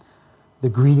immoral, the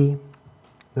greedy,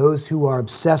 those who are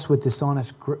obsessed with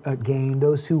dishonest gain,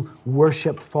 those who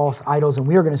worship false idols, and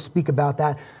we are going to speak about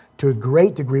that to a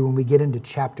great degree when we get into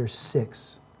chapter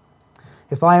 6.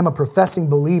 If I am a professing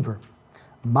believer,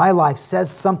 my life says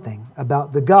something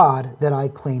about the God that I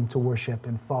claim to worship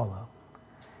and follow.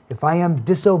 If I am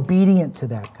disobedient to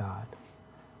that God,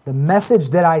 the message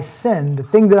that I send, the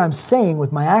thing that I'm saying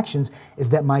with my actions, is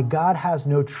that my God has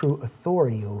no true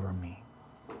authority over me.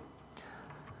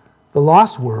 The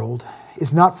lost world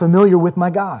is not familiar with my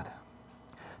God.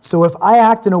 So if I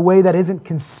act in a way that isn't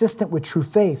consistent with true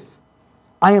faith,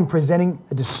 I am presenting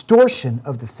a distortion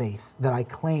of the faith that I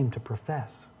claim to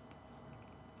profess.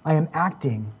 I am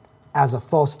acting as a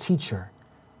false teacher.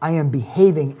 I am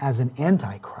behaving as an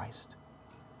antichrist.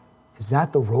 Is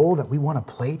that the role that we want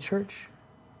to play, church?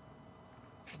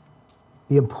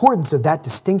 The importance of that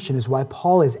distinction is why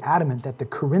Paul is adamant that the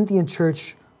Corinthian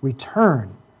church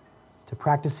return to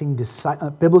practicing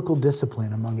biblical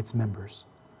discipline among its members.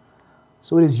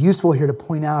 So it is useful here to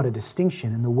point out a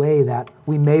distinction in the way that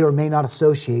we may or may not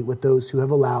associate with those who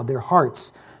have allowed their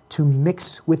hearts to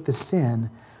mix with the sin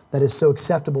that is so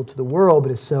acceptable to the world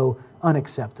but is so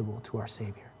unacceptable to our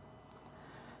Savior.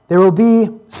 There will be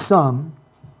some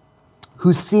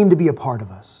who seem to be a part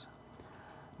of us,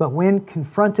 but when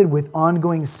confronted with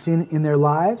ongoing sin in their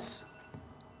lives,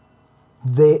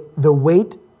 the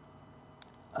weight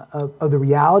of the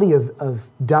reality of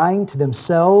dying to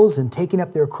themselves and taking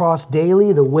up their cross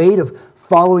daily, the weight of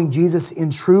following Jesus in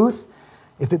truth,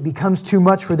 if it becomes too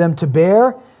much for them to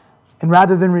bear, and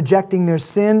rather than rejecting their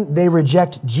sin, they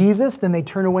reject Jesus, then they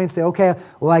turn away and say, okay,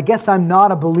 well, I guess I'm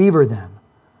not a believer then.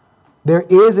 There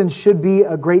is and should be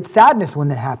a great sadness when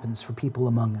that happens for people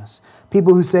among us.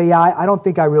 People who say, yeah, I don't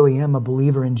think I really am a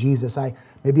believer in Jesus.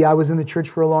 Maybe I was in the church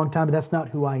for a long time, but that's not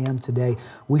who I am today.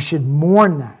 We should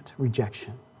mourn that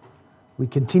rejection. We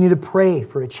continue to pray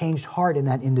for a changed heart in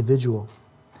that individual.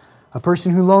 A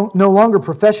person who no longer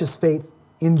professes faith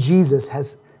in Jesus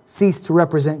has ceased to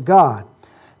represent God.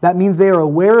 That means they are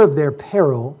aware of their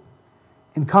peril,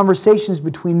 and conversations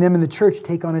between them and the church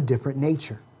take on a different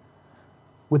nature.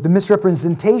 With the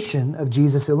misrepresentation of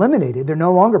Jesus eliminated, they're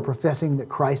no longer professing that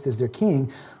Christ is their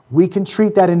king. We can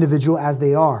treat that individual as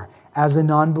they are, as a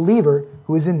non-believer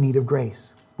who is in need of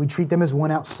grace. We treat them as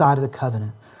one outside of the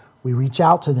covenant. We reach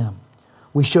out to them.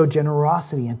 We show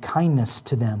generosity and kindness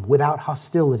to them without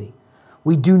hostility.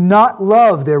 We do not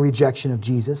love their rejection of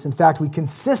Jesus. In fact, we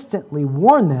consistently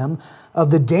warn them of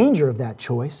the danger of that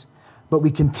choice, but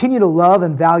we continue to love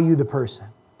and value the person,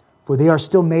 for they are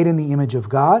still made in the image of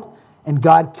God, and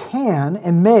God can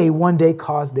and may one day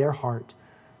cause their heart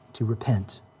to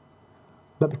repent.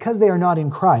 But because they are not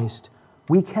in Christ,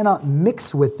 we cannot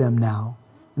mix with them now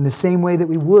in the same way that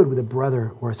we would with a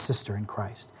brother or a sister in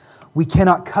Christ. We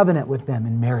cannot covenant with them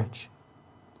in marriage.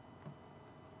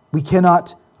 We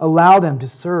cannot allow them to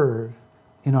serve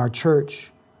in our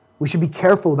church. We should be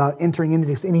careful about entering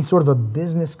into any sort of a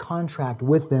business contract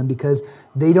with them because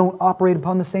they don't operate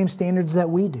upon the same standards that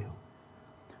we do.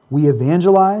 We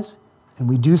evangelize, and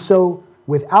we do so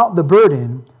without the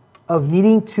burden of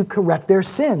needing to correct their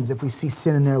sins if we see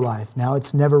sin in their life. Now,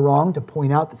 it's never wrong to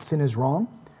point out that sin is wrong,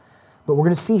 but we're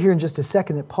going to see here in just a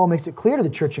second that Paul makes it clear to the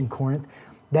church in Corinth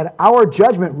that our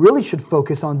judgment really should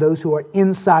focus on those who are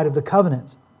inside of the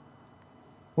covenant.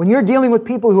 When you're dealing with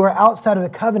people who are outside of the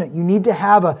covenant, you need to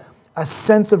have a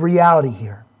sense of reality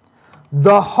here.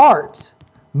 The heart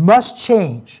must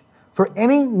change for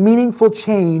any meaningful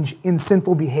change in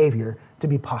sinful behavior to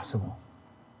be possible.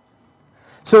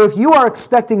 So if you are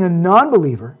expecting a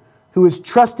non-believer who is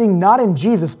trusting not in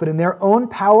Jesus but in their own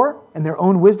power and their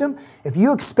own wisdom, if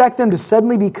you expect them to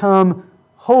suddenly become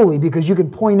holy because you can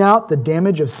point out the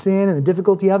damage of sin and the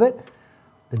difficulty of it,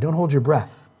 then don't hold your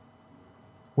breath.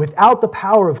 Without the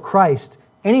power of Christ,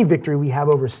 any victory we have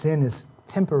over sin is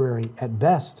temporary at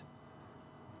best.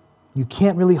 You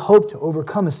can't really hope to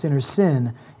overcome a sinner's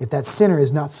sin if that sinner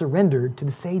is not surrendered to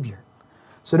the Savior.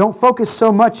 So don't focus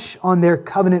so much on their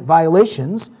covenant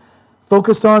violations.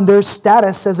 Focus on their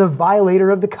status as a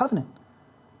violator of the covenant.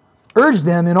 Urge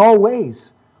them in all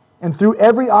ways and through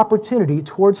every opportunity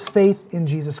towards faith in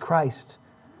Jesus Christ.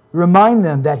 Remind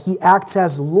them that He acts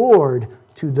as Lord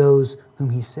to those whom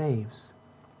He saves.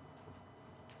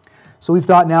 So we've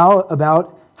thought now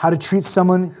about how to treat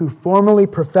someone who formerly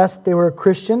professed they were a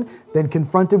Christian, then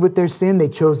confronted with their sin, they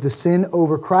chose the sin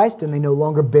over Christ, and they no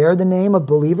longer bear the name of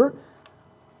believer.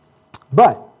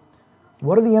 But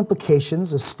what are the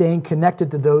implications of staying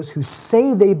connected to those who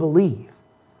say they believe,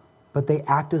 but they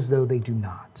act as though they do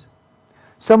not?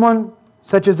 Someone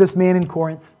such as this man in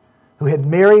Corinth, who had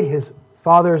married his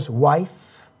father's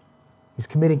wife, he's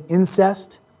committing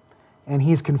incest, and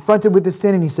he's confronted with the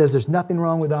sin, and he says, there's nothing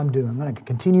wrong with what I'm doing. I'm going to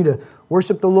continue to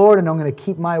worship the Lord, and I'm going to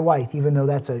keep my wife, even though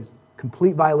that's a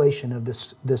complete violation of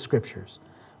the Scriptures.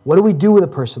 What do we do with a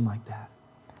person like that?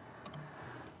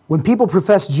 When people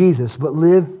profess Jesus but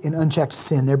live in unchecked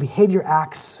sin, their behavior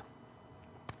acts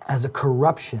as a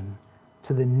corruption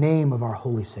to the name of our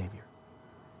holy Savior.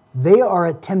 They are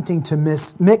attempting to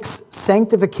mix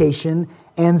sanctification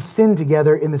and sin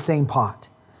together in the same pot.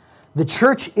 The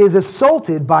church is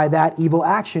assaulted by that evil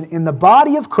action. In the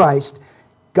body of Christ,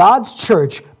 God's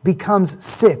church becomes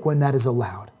sick when that is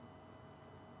allowed.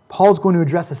 Paul's going to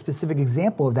address a specific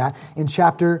example of that in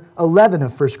chapter 11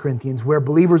 of 1 Corinthians, where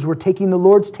believers were taking the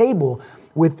Lord's table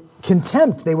with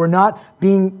contempt. They were not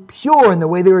being pure in the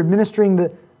way they were administering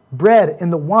the bread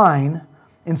and the wine.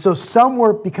 And so some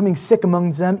were becoming sick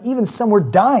among them. Even some were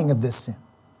dying of this sin.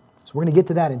 So we're going to get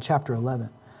to that in chapter 11.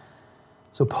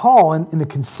 So Paul, in the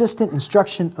consistent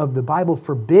instruction of the Bible,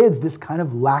 forbids this kind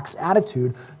of lax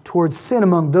attitude towards sin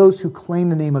among those who claim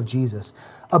the name of Jesus.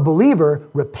 A believer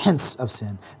repents of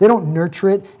sin. They don't nurture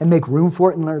it and make room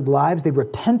for it in their lives. They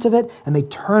repent of it and they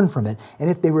turn from it. And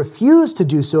if they refuse to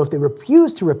do so, if they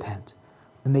refuse to repent,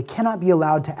 then they cannot be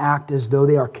allowed to act as though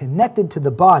they are connected to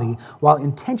the body while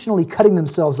intentionally cutting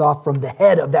themselves off from the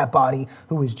head of that body,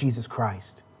 who is Jesus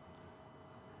Christ.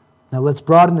 Now let's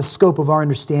broaden the scope of our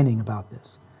understanding about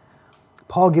this.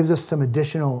 Paul gives us some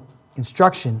additional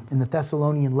instruction in the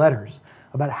Thessalonian letters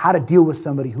about how to deal with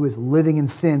somebody who is living in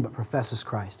sin but professes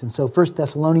Christ. And so 1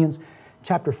 Thessalonians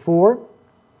chapter 4,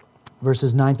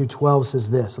 verses 9 through 12 says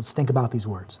this. Let's think about these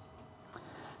words.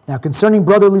 Now concerning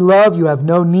brotherly love, you have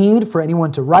no need for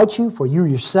anyone to write you, for you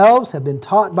yourselves have been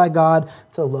taught by God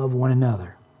to love one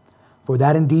another. For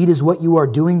that indeed is what you are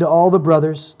doing to all the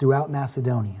brothers throughout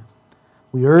Macedonia.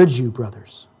 We urge you,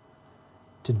 brothers,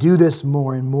 to do this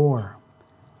more and more,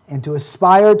 and to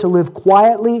aspire to live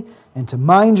quietly, and to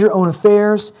mind your own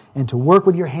affairs, and to work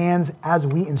with your hands as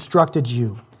we instructed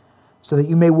you, so that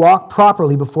you may walk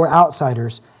properly before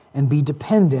outsiders and be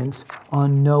dependent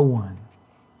on no one.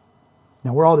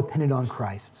 Now, we're all dependent on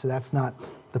Christ, so that's not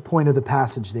the point of the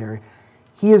passage there.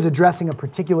 He is addressing a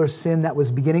particular sin that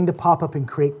was beginning to pop up and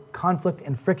create conflict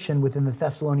and friction within the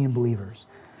Thessalonian believers.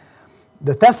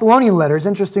 The Thessalonian letters,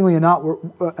 interestingly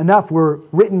enough, were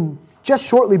written just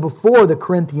shortly before the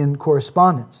Corinthian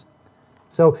correspondence.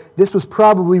 So this was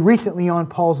probably recently on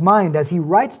Paul's mind as he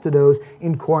writes to those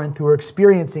in Corinth who are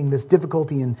experiencing this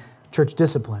difficulty in church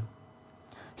discipline.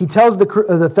 He tells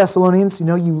the Thessalonians,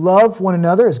 you love one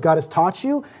another as God has taught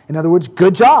you. In other words,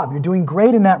 good job. You're doing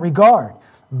great in that regard.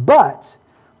 But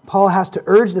Paul has to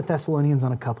urge the Thessalonians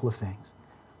on a couple of things.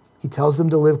 He tells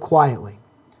them to live quietly.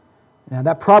 Now,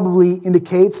 that probably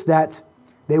indicates that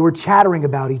they were chattering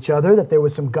about each other, that there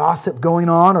was some gossip going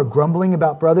on or grumbling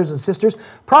about brothers and sisters,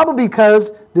 probably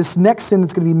because this next sin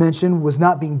that's going to be mentioned was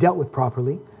not being dealt with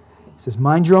properly. He says,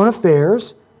 mind your own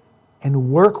affairs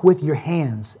and work with your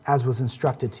hands as was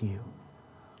instructed to you.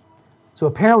 So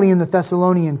apparently in the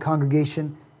Thessalonian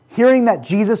congregation, hearing that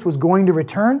Jesus was going to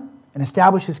return and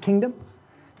establish his kingdom,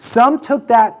 some took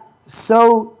that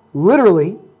so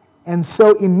literally and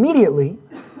so immediately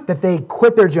that they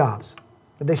quit their jobs,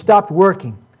 that they stopped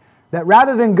working, that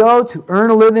rather than go to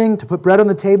earn a living, to put bread on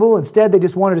the table, instead they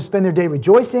just wanted to spend their day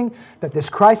rejoicing that this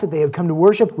Christ that they had come to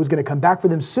worship was going to come back for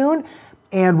them soon.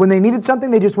 And when they needed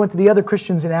something, they just went to the other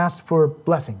Christians and asked for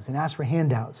blessings and asked for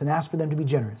handouts and asked for them to be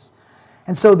generous.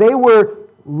 And so they were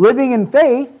living in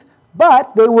faith,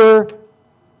 but they were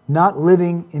not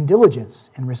living in diligence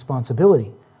and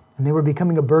responsibility. And they were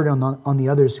becoming a burden on the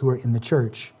others who were in the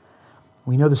church.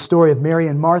 We know the story of Mary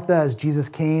and Martha as Jesus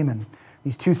came, and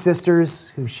these two sisters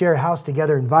who share a house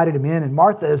together invited him in, and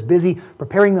Martha is busy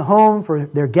preparing the home for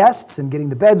their guests and getting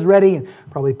the beds ready and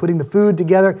probably putting the food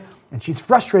together. And she's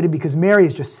frustrated because Mary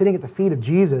is just sitting at the feet of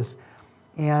Jesus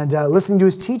and listening to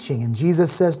his teaching. And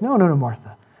Jesus says, no,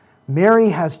 Martha. Mary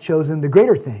has chosen the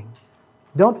greater thing.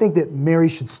 Don't think that Mary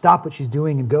should stop what she's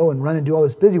doing and go and run and do all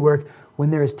this busy work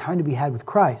when there is time to be had with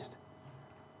Christ.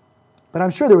 But I'm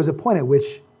sure there was a point at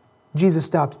which Jesus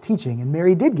stopped teaching, and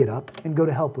Mary did get up and go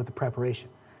to help with the preparation.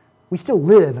 We still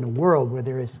live in a world where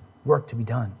there is work to be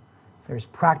done. There's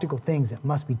practical things that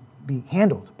must be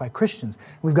handled by Christians.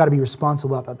 We've got to be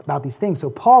responsible about these things. So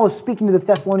Paul is speaking to the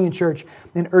Thessalonian church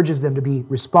and urges them to be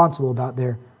responsible about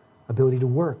their ability to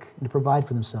work and to provide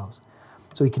for themselves.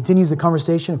 So he continues the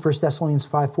conversation in 1 Thessalonians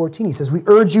 5:14. He says, we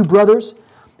urge you, brothers,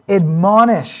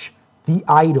 admonish the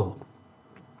idle,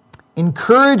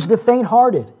 encourage the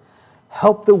faint-hearted,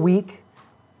 help the weak,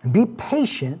 and be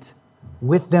patient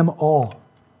with them all.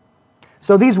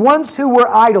 So these ones who were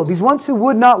idle, these ones who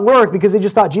would not work because they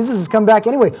just thought, Jesus has come back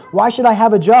anyway, why should I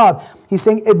have a job? He's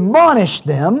saying, admonish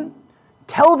them,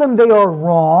 tell them they are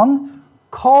wrong,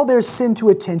 call their sin to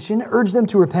attention, urge them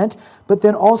to repent, but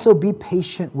then also be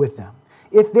patient with them.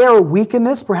 If they are weak in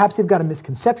this, perhaps they've got a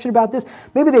misconception about this.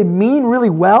 Maybe they mean really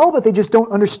well, but they just don't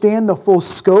understand the full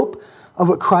scope of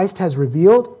what Christ has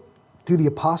revealed through the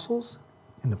apostles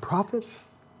and the prophets.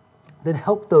 Then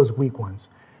help those weak ones.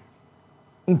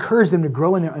 Encourage them to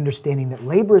grow in their understanding that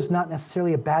labor is not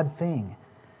necessarily a bad thing.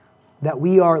 That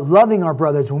we are loving our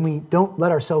brothers when we don't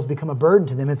let ourselves become a burden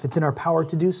to them if it's in our power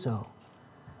to do so.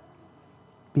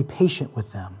 Be patient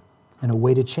with them and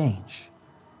await a change.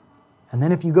 And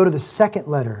then if you go to the second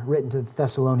letter written to the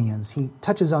Thessalonians, he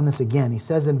touches on this again. He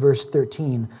says in verse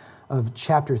 13 of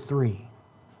chapter 3,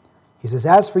 he says,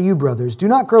 "As for you, brothers, do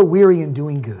not grow weary in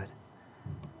doing good.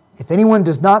 If anyone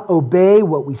does not obey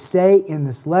what we say in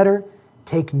this letter,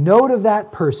 take note of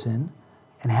that person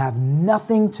and have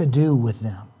nothing to do with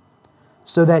them,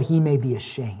 so that he may be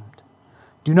ashamed.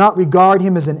 Do not regard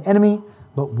him as an enemy,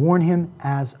 but warn him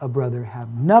as a brother."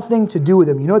 Have nothing to do with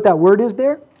him. You know what that word is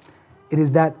there? It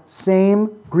is that same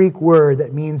Greek word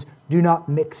that means do not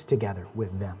mix together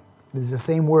with them. It is the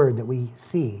same word that we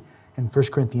see in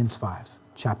 1 Corinthians 5,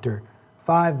 chapter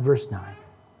 5, verse 9.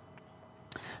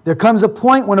 There comes a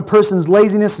point when a person's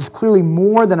laziness is clearly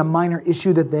more than a minor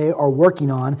issue that they are working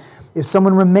on. If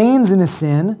someone remains in a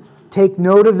sin, take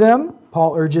note of them,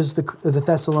 Paul urges the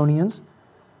Thessalonians.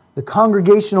 The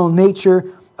congregational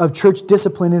nature of church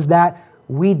discipline is that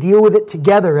we deal with it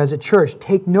together as a church.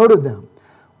 Take note of them.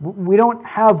 We don't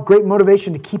have great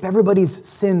motivation to keep everybody's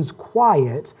sins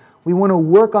quiet. We want to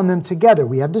work on them together.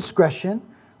 We have discretion.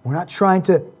 We're not trying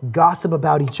to gossip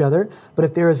about each other. But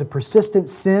if there is a persistent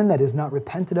sin that is not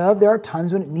repented of, there are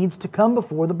times when it needs to come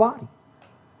before the body.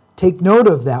 Take note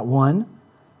of that one.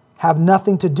 Have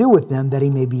nothing to do with them, that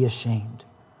he may be ashamed.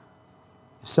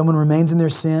 If someone remains in their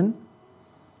sin,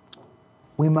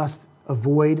 we must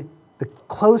avoid the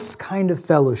close kind of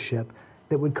fellowship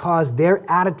that would cause their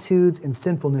attitudes and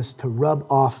sinfulness to rub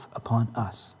off upon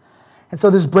us. And so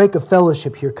this break of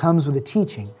fellowship here comes with a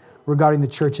teaching regarding the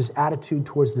church's attitude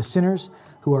towards the sinners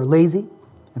who are lazy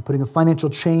and putting a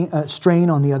financial strain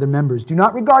on the other members. Do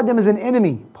not regard them as an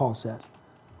enemy, Paul says,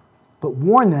 but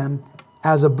warn them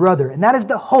as a brother. And that is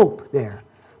the hope there.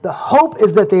 The hope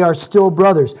is that they are still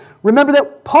brothers. Remember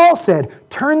that Paul said,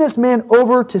 turn this man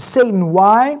over to Satan.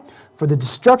 Why? For the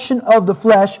destruction of the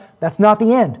flesh. That's not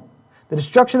the end. The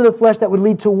destruction of the flesh that would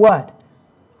lead to what?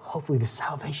 Hopefully the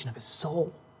salvation of his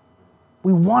soul.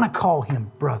 We want to call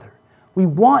him brother. We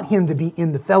want him to be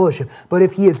in the fellowship. But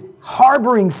if he is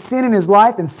harboring sin in his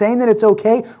life and saying that it's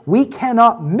okay, we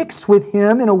cannot mix with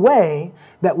him in a way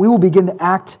that we will begin to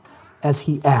act as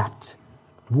he acts.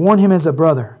 Warn him as a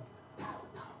brother.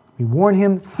 We warn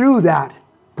him through that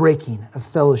breaking of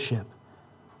fellowship.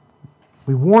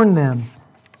 We warn them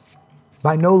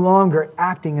by no longer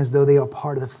acting as though they are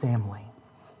part of the family.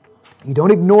 You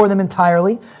don't ignore them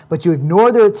entirely, but you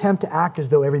ignore their attempt to act as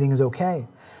though everything is okay.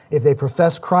 If they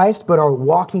profess Christ but are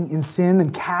walking in sin,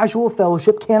 then casual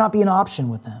fellowship cannot be an option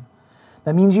with them.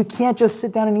 That means you can't just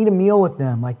sit down and eat a meal with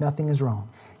them like nothing is wrong.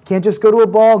 You can't just go to a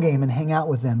ball game and hang out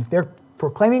with them. If they're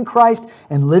proclaiming Christ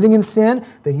and living in sin,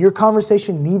 then your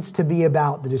conversation needs to be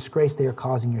about the disgrace they are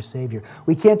causing your Savior.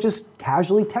 We can't just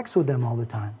casually text with them all the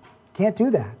time. Can't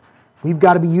do that. We've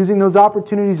got to be using those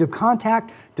opportunities of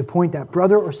contact to point that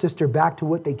brother or sister back to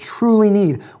what they truly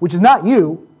need, which is not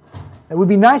you. It would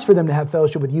be nice for them to have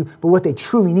fellowship with you, but what they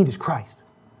truly need is Christ.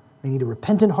 They need a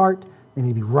repentant heart. They need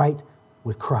to be right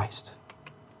with Christ.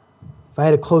 If I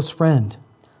had a close friend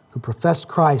who professed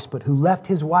Christ, but who left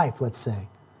his wife, let's say,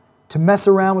 to mess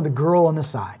around with a girl on the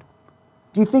side,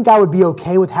 do you think I would be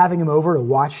okay with having him over to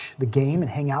watch the game and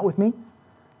hang out with me?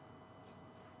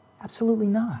 Absolutely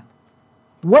not.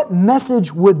 What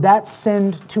message would that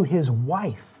send to his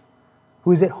wife,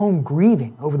 who is at home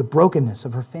grieving over the brokenness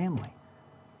of her family?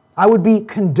 I would be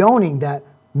condoning that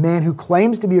man who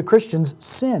claims to be a Christian's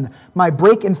sin. My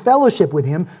break in fellowship with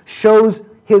him shows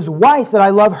his wife that I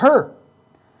love her.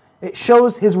 It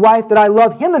shows his wife that I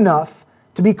love him enough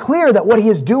to be clear that what he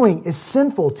is doing is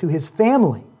sinful to his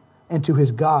family and to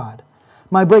his God.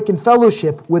 My break in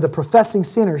fellowship with a professing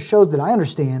sinner shows that I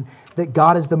understand that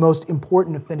God is the most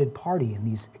important offended party in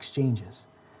these exchanges.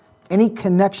 Any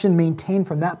connection maintained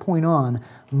from that point on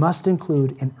must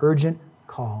include an urgent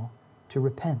call to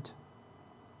repent.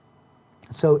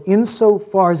 So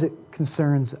insofar as it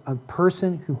concerns a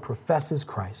person who professes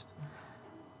Christ,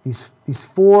 these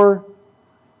four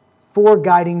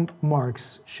guiding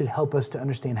marks should help us to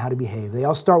understand how to behave. They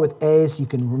all start with A, so you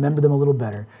can remember them a little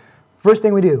better. First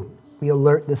thing we do, we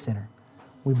alert the sinner.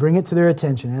 We bring it to their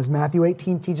attention. As Matthew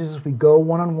 18 teaches us, we go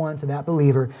one-on-one to that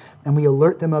believer and we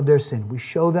alert them of their sin. We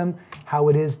show them how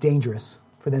it is dangerous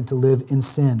for them to live in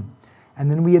sin. And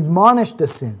then we admonish the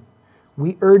sin.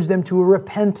 We urge them to a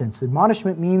repentance.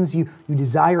 Admonishment means you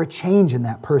desire a change in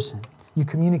that person. You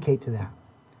communicate to that.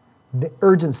 The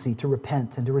urgency to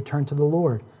repent and to return to the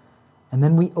Lord. And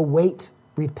then we await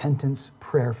repentance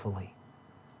prayerfully.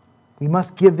 We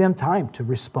must give them time to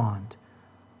respond.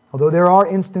 Although there are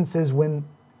instances when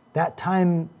that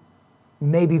time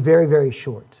may be very, very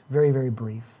short, very, very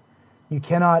brief. You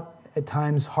cannot at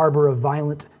times harbor a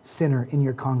violent sinner in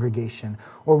your congregation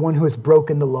or one who has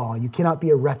broken the law. You cannot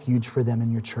be a refuge for them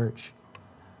in your church.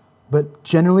 But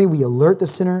generally, we alert the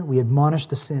sinner, we admonish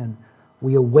the sin,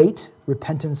 we await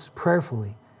repentance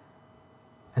prayerfully.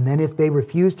 And then if they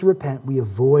refuse to repent, we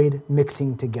avoid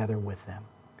mixing together with them.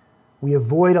 We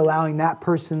avoid allowing that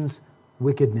person's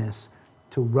wickedness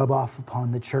to rub off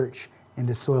upon the church and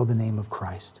to soil the name of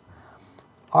Christ.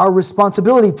 Our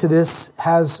responsibility to this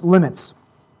has limits.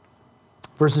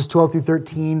 Verses 12 through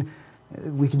 13,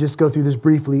 we can just go through this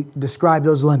briefly, describe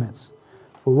those limits.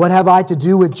 For what have I to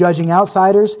do with judging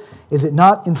outsiders? Is it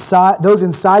not those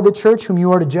inside the church whom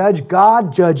you are to judge?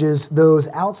 God judges those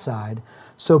outside.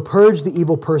 So purge the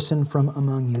evil person from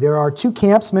among you. There are two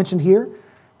camps mentioned here,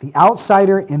 the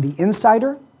outsider and the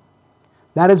insider.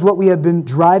 That is what we have been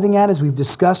driving at as we've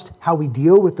discussed how we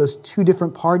deal with those two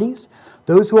different parties.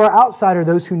 Those who are outside are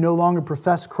those who no longer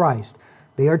profess Christ.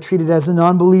 They are treated as a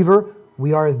non-believer.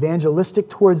 We are evangelistic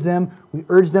towards them. We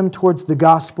urge them towards the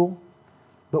gospel.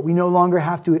 But we no longer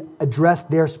have to address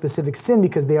their specific sin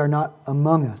because they are not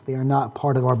among us. They are not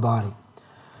part of our body.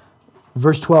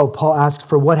 Verse 12, Paul asks,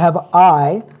 for what have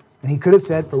I, and he could have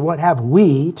said, for what have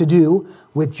we to do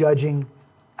with judging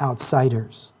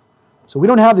outsiders? So we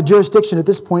don't have the jurisdiction at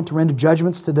this point to render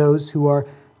judgments to those who are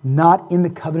not in the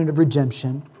covenant of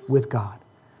redemption with God.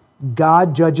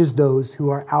 God judges those who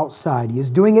are outside. He is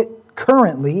doing it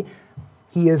currently.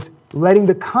 He is letting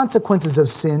the consequences of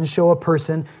sin show a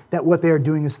person that what they are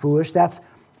doing is foolish. That's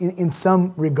in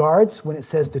some regards, when it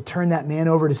says to turn that man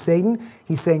over to Satan,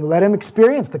 he's saying let him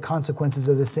experience the consequences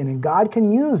of the sin. And God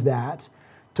can use that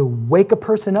to wake a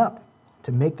person up,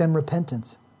 to make them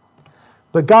repentant.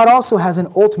 But God also has an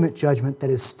ultimate judgment that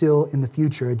is still in the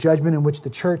future, a judgment in which the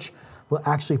church will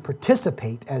actually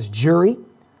participate as jury,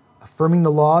 affirming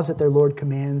the laws that their Lord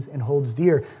commands and holds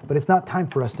dear. But it's not time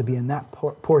for us to be in that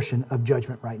portion of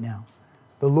judgment right now.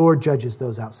 The Lord judges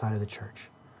those outside of the church.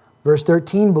 Verse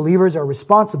 13, believers are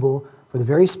responsible for the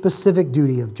very specific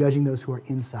duty of judging those who are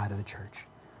inside of the church.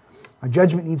 Our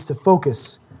judgment needs to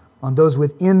focus on those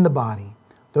within the body,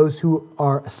 those who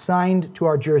are assigned to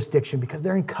our jurisdiction because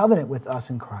they're in covenant with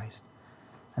us in Christ.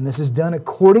 And this is done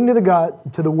according to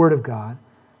the Word of God,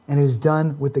 and it is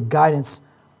done with the guidance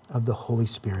of the Holy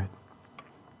Spirit.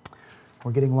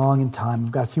 We're getting long in time.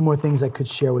 I've got a few more things I could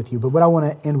share with you, but what I want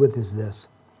to end with is this.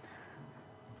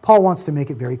 Paul wants to make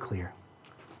it very clear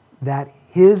that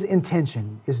his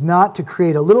intention is not to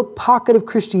create a little pocket of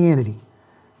Christianity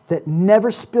that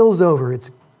never spills over its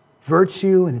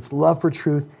virtue and its love for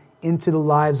truth into the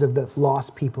lives of the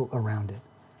lost people around it.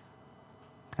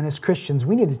 And as Christians,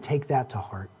 we need to take that to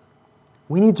heart.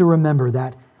 We need to remember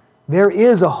that there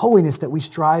is a holiness that we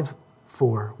strive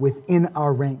for within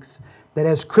our ranks. That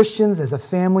as Christians, as a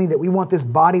family, that we want this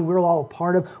body we're all a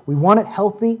part of. We want it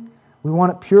healthy. We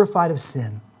want it purified of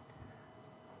sin.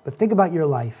 But think about your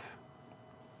life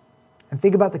and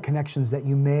think about the connections that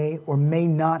you may or may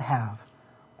not have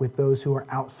with those who are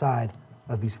outside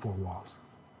of these four walls.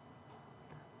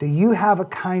 Do you have a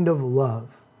kind of love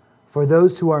for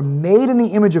those who are made in the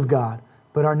image of God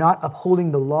but are not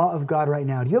upholding the law of God right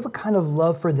now? Do you have a kind of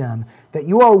love for them that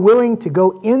you are willing to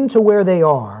go into where they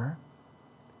are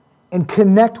and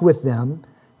connect with them,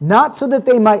 not so that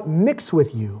they might mix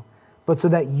with you, but so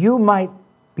that you might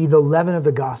be the leaven of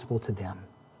the gospel to them?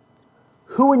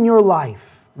 Who in your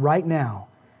life right now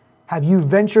have you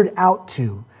ventured out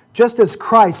to, just as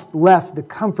Christ left the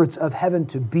comforts of heaven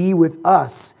to be with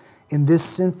us in this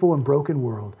sinful and broken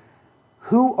world?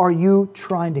 Who are you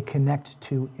trying to connect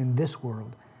to in this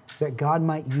world that God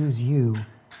might use you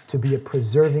to be a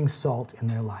preserving salt in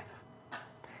their life?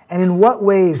 And in what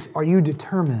ways are you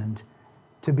determined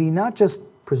to be not just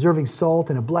preserving salt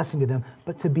and a blessing to them,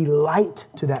 but to be light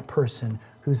to that person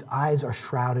whose eyes are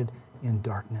shrouded in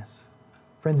darkness?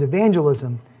 Friends,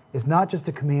 evangelism is not just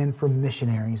a command for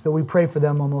missionaries, though we pray for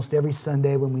them almost every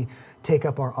Sunday when we take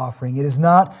up our offering. It is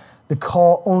not the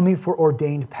call only for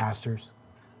ordained pastors.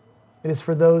 It is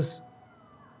for those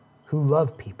who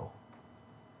love people.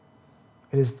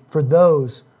 It is for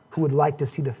those who would like to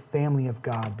see the family of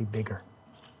God be bigger.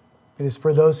 It is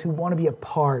for those who want to be a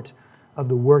part of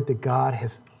the work that God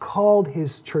has called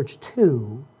His church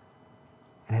to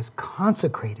and has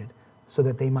consecrated so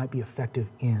that they might be effective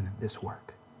in this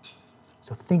work.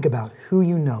 So think about who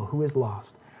you know, who is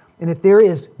lost. And if there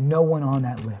is no one on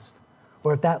that list,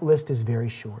 or if that list is very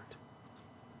short,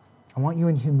 I want you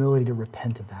in humility to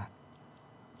repent of that.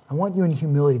 I want you in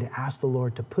humility to ask the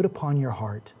Lord to put upon your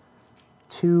heart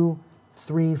 2,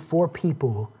 3, 4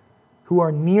 people who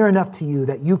are near enough to you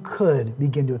that you could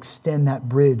begin to extend that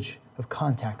bridge of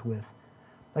contact with.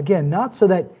 Again, not so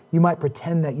that you might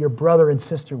pretend that you're brother and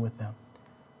sister with them,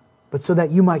 but so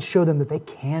that you might show them that they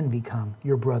can become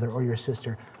your brother or your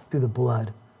sister through the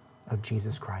blood of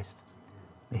Jesus Christ.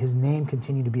 May his name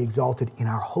continue to be exalted in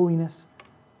our holiness,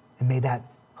 and may that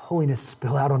holiness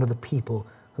spill out onto the people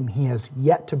whom he has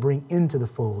yet to bring into the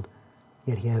fold,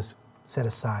 yet he has set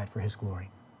aside for his glory.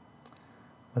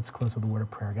 Let's close with a word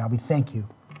of prayer. God, we thank you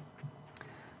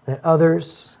that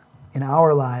others in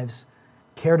our lives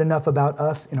cared enough about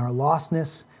us in our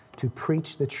lostness to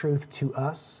preach the truth to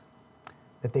us,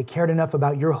 that they cared enough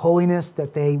about your holiness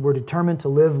that they were determined to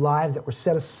live lives that were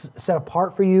set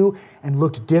apart for you and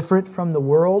looked different from the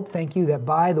world. Thank you that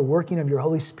by the working of your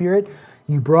Holy Spirit,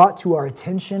 you brought to our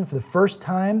attention for the first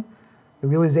time the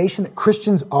realization that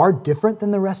Christians are different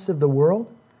than the rest of the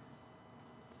world,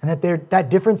 and that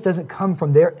that difference doesn't come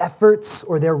from their efforts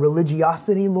or their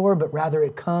religiosity, Lord, but rather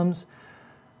it comes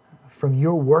from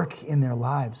your work in their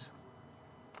lives.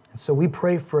 And so we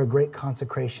pray for a great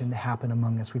consecration to happen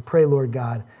among us. We pray, Lord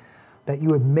God, that you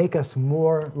would make us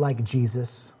more like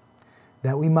Jesus,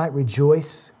 that we might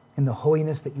rejoice in the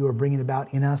holiness that you are bringing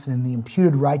about in us and in the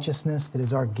imputed righteousness that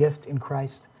is our gift in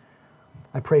Christ.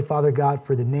 I pray, Father God,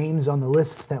 for the names on the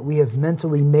lists that we have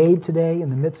mentally made today in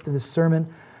the midst of this sermon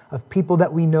of people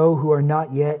that we know who are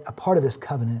not yet a part of this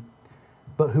covenant,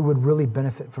 but who would really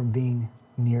benefit from being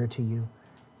near to you.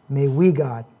 May we,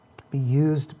 God, be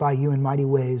used by you in mighty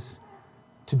ways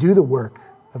to do the work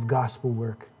of gospel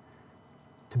work,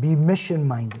 to be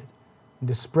mission-minded, and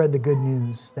to spread the good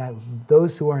news that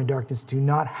those who are in darkness do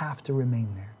not have to remain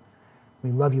there.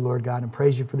 We love you, Lord God, and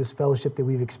praise you for this fellowship that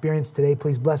we've experienced today.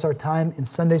 Please bless our time in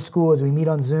Sunday school as we meet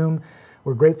on Zoom.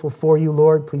 We're grateful for you,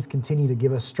 Lord. Please continue to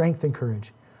give us strength and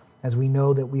courage as we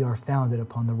know that we are founded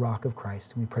upon the rock of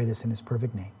Christ. And we pray this in his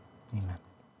perfect name. Amen.